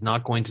is. He's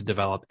not going to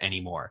develop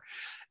anymore.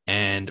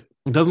 And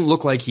it doesn't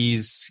look like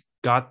he's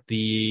got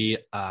the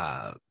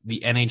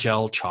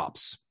NHL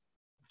chops.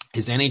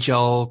 His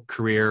NHL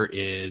career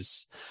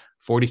is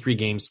 43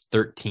 games,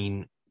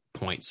 13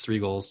 points, 3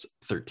 goals,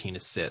 13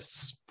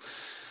 assists.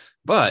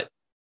 But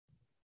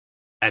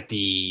at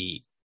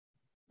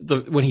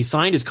when he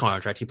signed his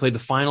contract, he played the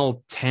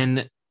final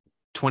 10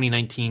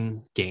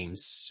 2019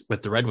 games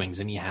with the Red Wings,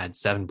 and he had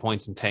 7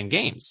 points in 10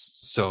 games.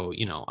 So,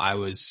 I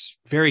was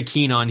very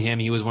keen on him.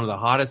 He was one of the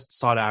hottest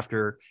sought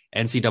after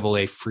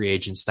NCAA free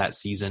agents that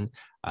season.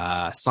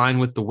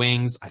 Signed with the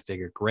Wings. I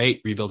figured,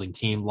 great, rebuilding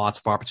team, lots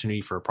of opportunity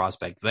for a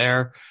prospect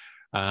there.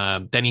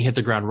 Then he hit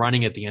the ground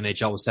running at the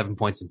NHL with 7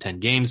 points in 10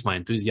 games. My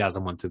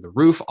enthusiasm went through the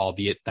roof,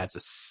 albeit that's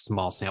a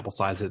small sample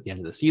size at the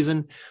end of the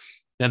season.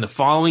 Then the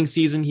following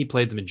season, he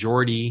played the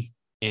majority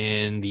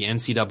in the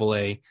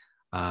NCAA,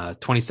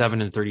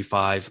 27 and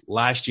 35.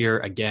 Last year,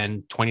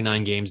 again,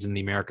 29 games in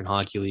the American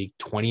Hockey League,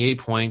 28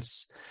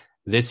 points.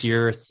 This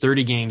year,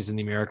 30 games in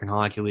the American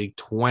Hockey League,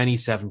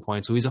 27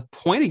 points. So he's a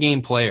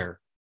point-a-game player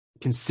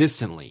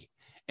consistently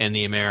in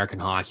the American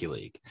Hockey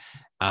League,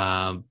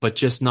 but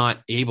just not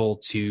able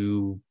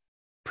to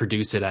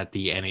produce it at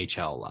the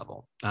NHL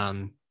level.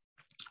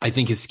 I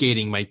think his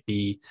skating might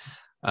be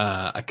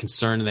a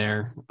concern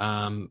there.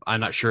 I'm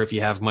not sure if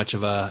you have much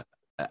of a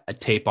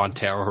tape on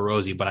Taro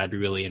Hirose, but I'd be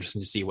really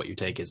interested to see what your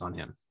take is on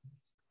him.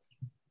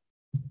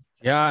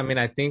 Yeah, I mean,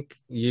 I think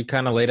you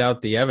kind of laid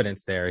out the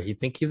evidence there.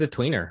 He's a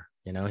tweener.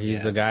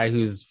 He's a guy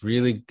he's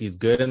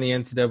good in the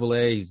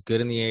NCAA. He's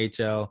good in the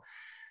AHL.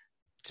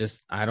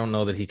 Just, I don't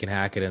know that he can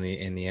hack it in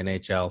the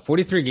NHL.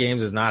 43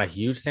 games is not a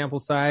huge sample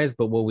size,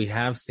 but what we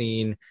have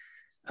seen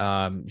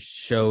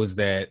shows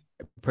that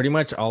pretty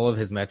much all of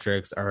his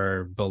metrics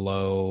are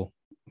below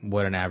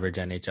what an average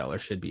NHLer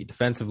should be.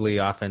 Defensively,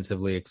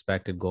 offensively,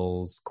 expected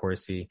goals,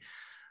 Corsi,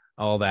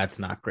 all that's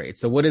not great.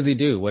 So what does he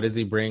do? What does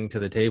he bring to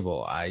the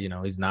table?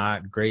 He's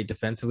not great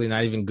defensively,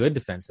 not even good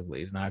defensively.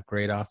 He's not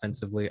great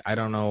offensively. I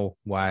don't know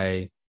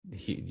why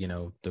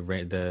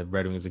the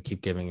Red Wings would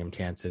keep giving him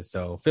chances.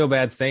 So feel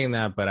bad saying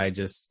that, but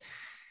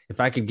if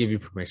I could give you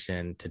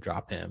permission to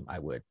drop him, I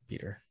would,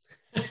 Peter.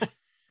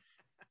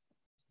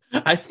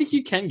 I think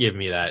you can give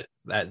me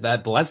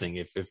that blessing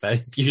if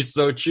you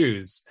so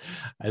choose.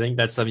 I think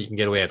that's something you can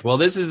get away with. Well,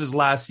 this is his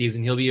last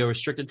season. He'll be a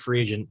restricted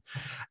free agent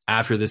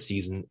after this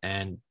season,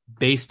 and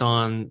based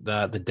on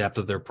the depth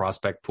of their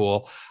prospect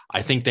pool,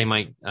 I think they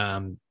might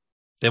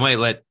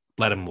let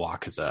him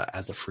walk as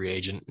a free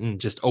agent and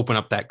just open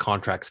up that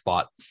contract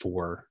spot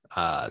for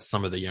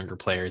some of the younger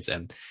players.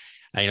 And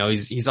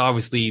he's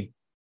obviously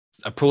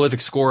a prolific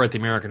scorer at the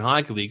American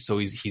Hockey League, so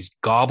he's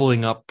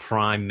gobbling up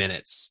prime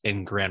minutes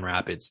in Grand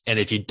Rapids. And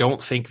if you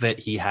don't think that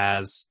he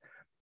has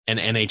an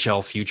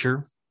NHL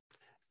future,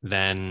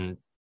 then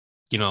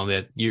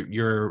that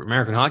your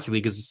American Hockey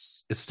League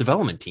is a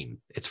development team.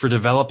 It's for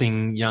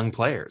developing young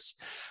players.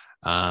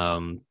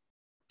 So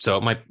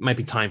it might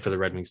be time for the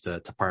Red Wings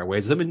to part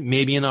ways with him.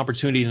 Maybe an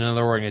opportunity in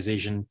another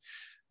organization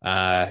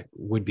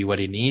would be what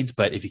he needs.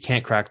 But if you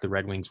can't crack the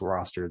Red Wings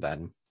roster,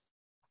 then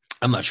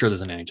I'm not sure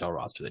there's an NHL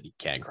roster that he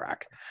can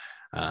crack.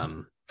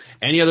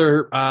 Any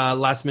other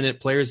last minute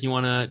players you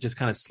want to just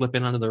kind of slip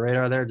in under the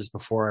radar there just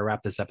before I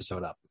wrap this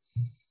episode up?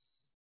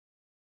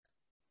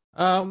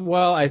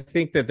 Well, I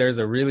think that there's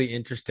a really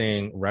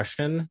interesting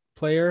Russian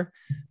player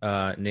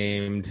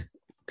named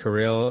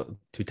Kirill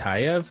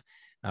Tutayev,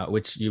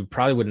 which you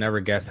probably would never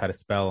guess how to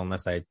spell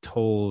unless I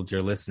told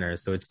your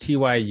listeners. So it's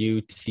Tyutyayev.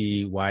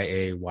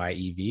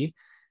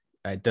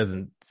 It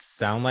doesn't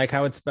sound like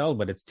how it's spelled,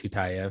 but it's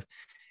Tutayev.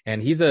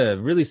 And he's a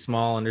really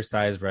small,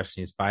 undersized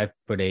Russian. He's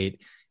 5'8"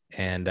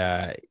 and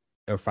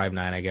or 5'9",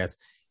 I guess.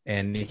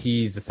 And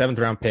he's a 7th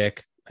round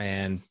pick.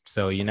 And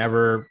so you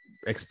never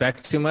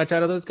expect too much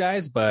out of those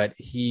guys, but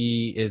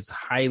he is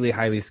highly,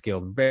 highly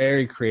skilled,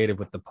 very creative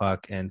with the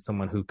puck, and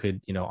someone who could,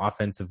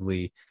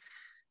 offensively,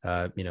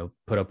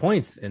 put up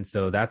points. And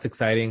so that's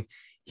exciting.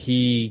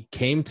 He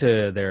came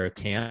to their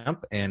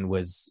camp and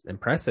was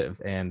impressive.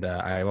 And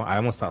I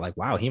almost thought like,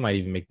 wow, he might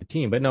even make the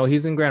team. But no,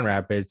 he's in Grand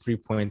Rapids, 3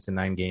 points in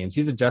 9 games.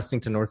 He's adjusting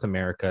to North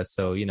America.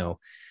 So, he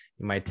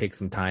might take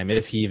some time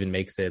if he even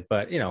makes it.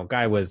 But,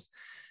 guy was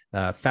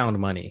found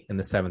money in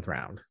the 7th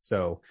round.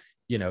 So,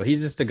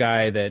 he's just a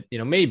guy that,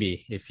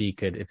 maybe if he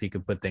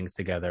could put things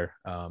together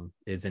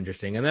is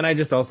interesting. And then I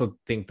just also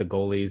think the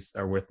goalies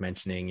are worth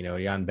mentioning,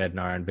 Jan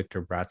Bednar and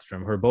Victor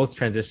Brattstrom, who are both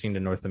transitioning to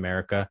North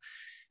America.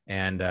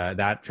 And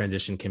that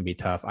transition can be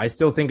tough. I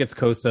still think it's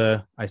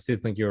Cossa. I still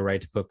think you were right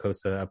to put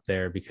Cossa up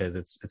there because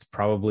it's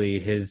probably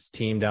his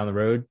team down the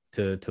road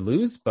to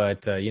lose,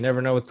 but you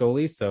never know with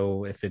goalies.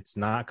 So if it's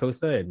not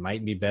Cossa, it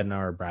might be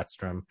Bednar or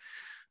Bratstrom,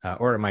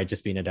 or it might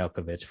just be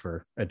Nedeljkovic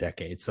for a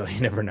decade. So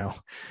you never know.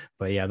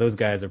 But yeah, those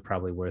guys are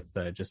probably worth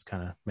just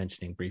kind of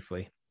mentioning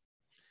briefly.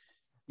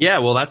 Yeah,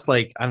 well, that's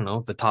like, I don't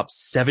know, the top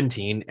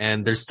 17.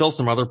 And there's still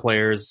some other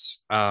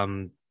players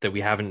that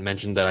we haven't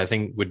mentioned that I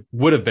think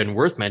would have been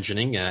worth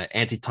mentioning.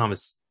 Tomasito,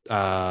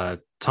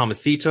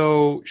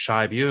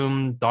 Shai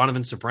Buim,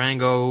 Donovan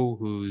Sebrango,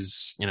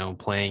 who's,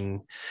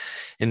 playing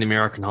in the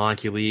American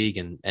Hockey League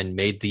and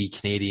made the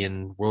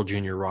Canadian World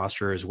Junior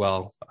roster as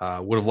well.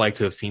 Would have liked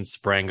to have seen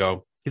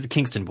Sebrango. He's a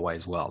Kingston boy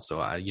as well. So,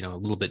 a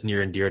little bit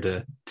near and dear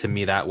to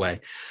me that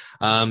way.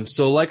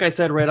 So like I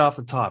said, right off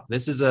the top,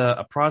 this is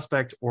a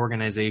prospect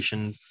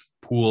organization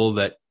pool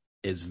that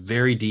is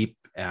very deep,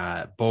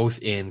 both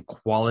in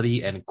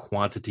quality and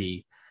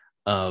quantity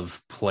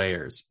of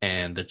players.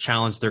 And the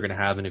challenge they're going to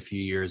have in a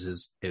few years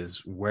is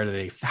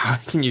how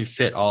can you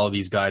fit all of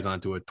these guys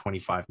onto a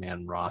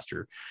 25-man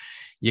roster?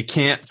 You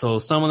can't. So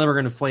some of them are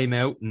going to flame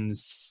out and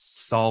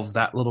solve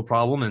that little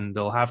problem, and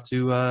they'll have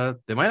to,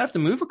 they might have to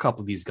move a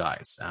couple of these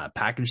guys,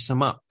 package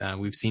some up.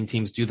 We've seen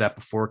teams do that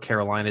before.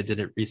 Carolina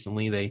did it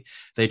recently.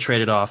 They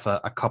traded off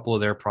a couple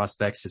of their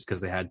prospects just because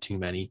they had too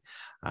many.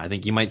 I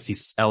think you might see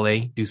LA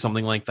do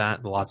something like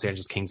that. The Los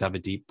Angeles Kings have a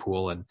deep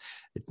pool, and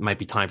it might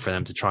be time for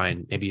them to try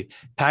and maybe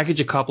package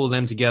a couple of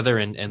them together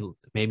and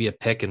maybe a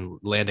pick and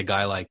land a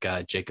guy like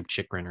Jacob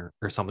Chychrun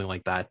or something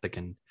like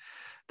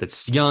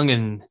that's young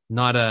and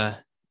not a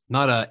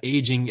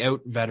aging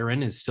out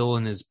veteran, is still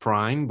in his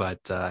prime,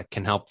 but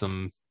can help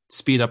them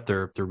speed up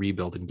their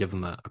rebuild and give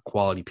them a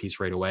quality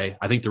piece right away.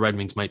 I think the Red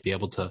Wings might be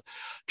able to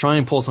try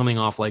and pull something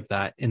off like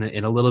that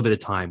in a little bit of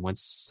time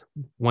once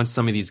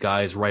some of these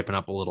guys ripen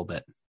up a little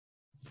bit.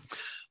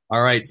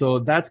 All right, so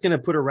that's going to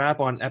put a wrap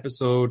on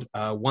episode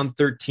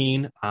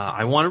 113.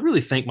 I want to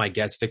really thank my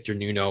guest, Victor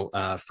Nuno,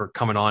 for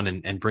coming on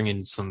and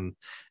bringing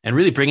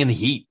the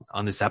heat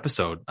on this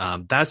episode.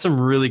 That's some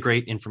really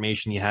great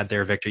information you had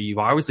there, Victor.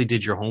 You obviously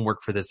did your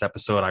homework for this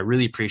episode. I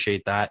really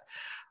appreciate that.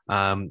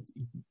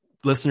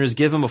 Listeners,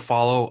 give him a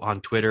follow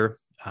on Twitter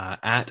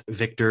at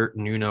Victor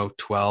Nuno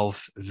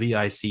 12,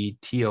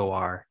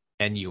 VICTORNUNO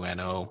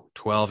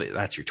 12.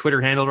 That's your Twitter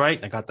handle, right?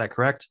 I got that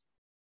correct?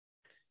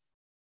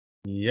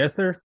 Yes,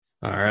 sir.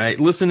 All right.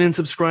 Listen and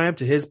subscribe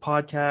to his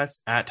podcast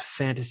at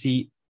Fan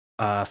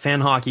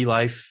Hockey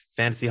Life.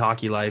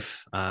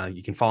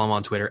 You can follow him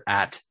on Twitter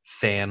at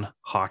Fan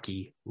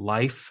Hockey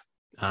Life.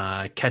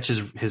 Catch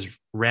his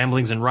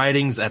ramblings and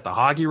writings at the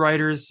Hockey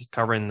Writers,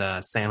 covering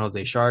the San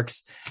Jose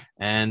Sharks.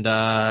 And,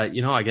 I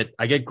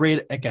get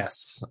great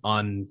guests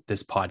on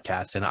this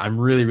podcast, and I'm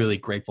really, really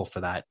grateful for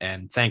that.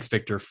 And thanks,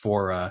 Victor,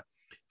 for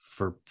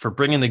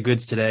bringing the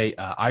goods today.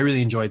 I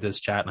really enjoyed this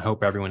chat, and I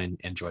hope everyone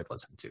enjoyed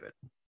listening to it.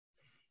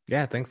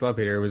 Yeah, thanks a lot,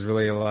 Peter. It was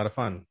really a lot of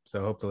fun. So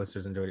I hope the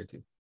listeners enjoyed it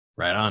too.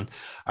 Right on.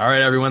 All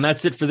right, everyone.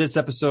 That's it for this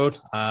episode.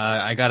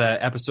 I got an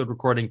episode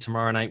recording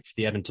tomorrow night for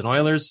the Edmonton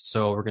Oilers.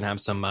 So we're going to have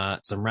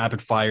some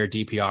rapid fire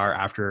DPR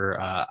after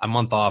a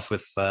month off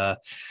with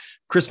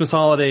Christmas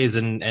holidays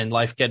and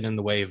life getting in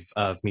the way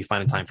of me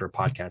finding time for a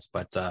podcast.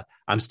 But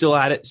I'm still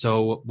at it.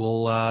 So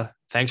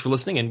thanks for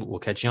listening, and we'll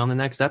catch you on the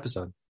next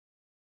episode.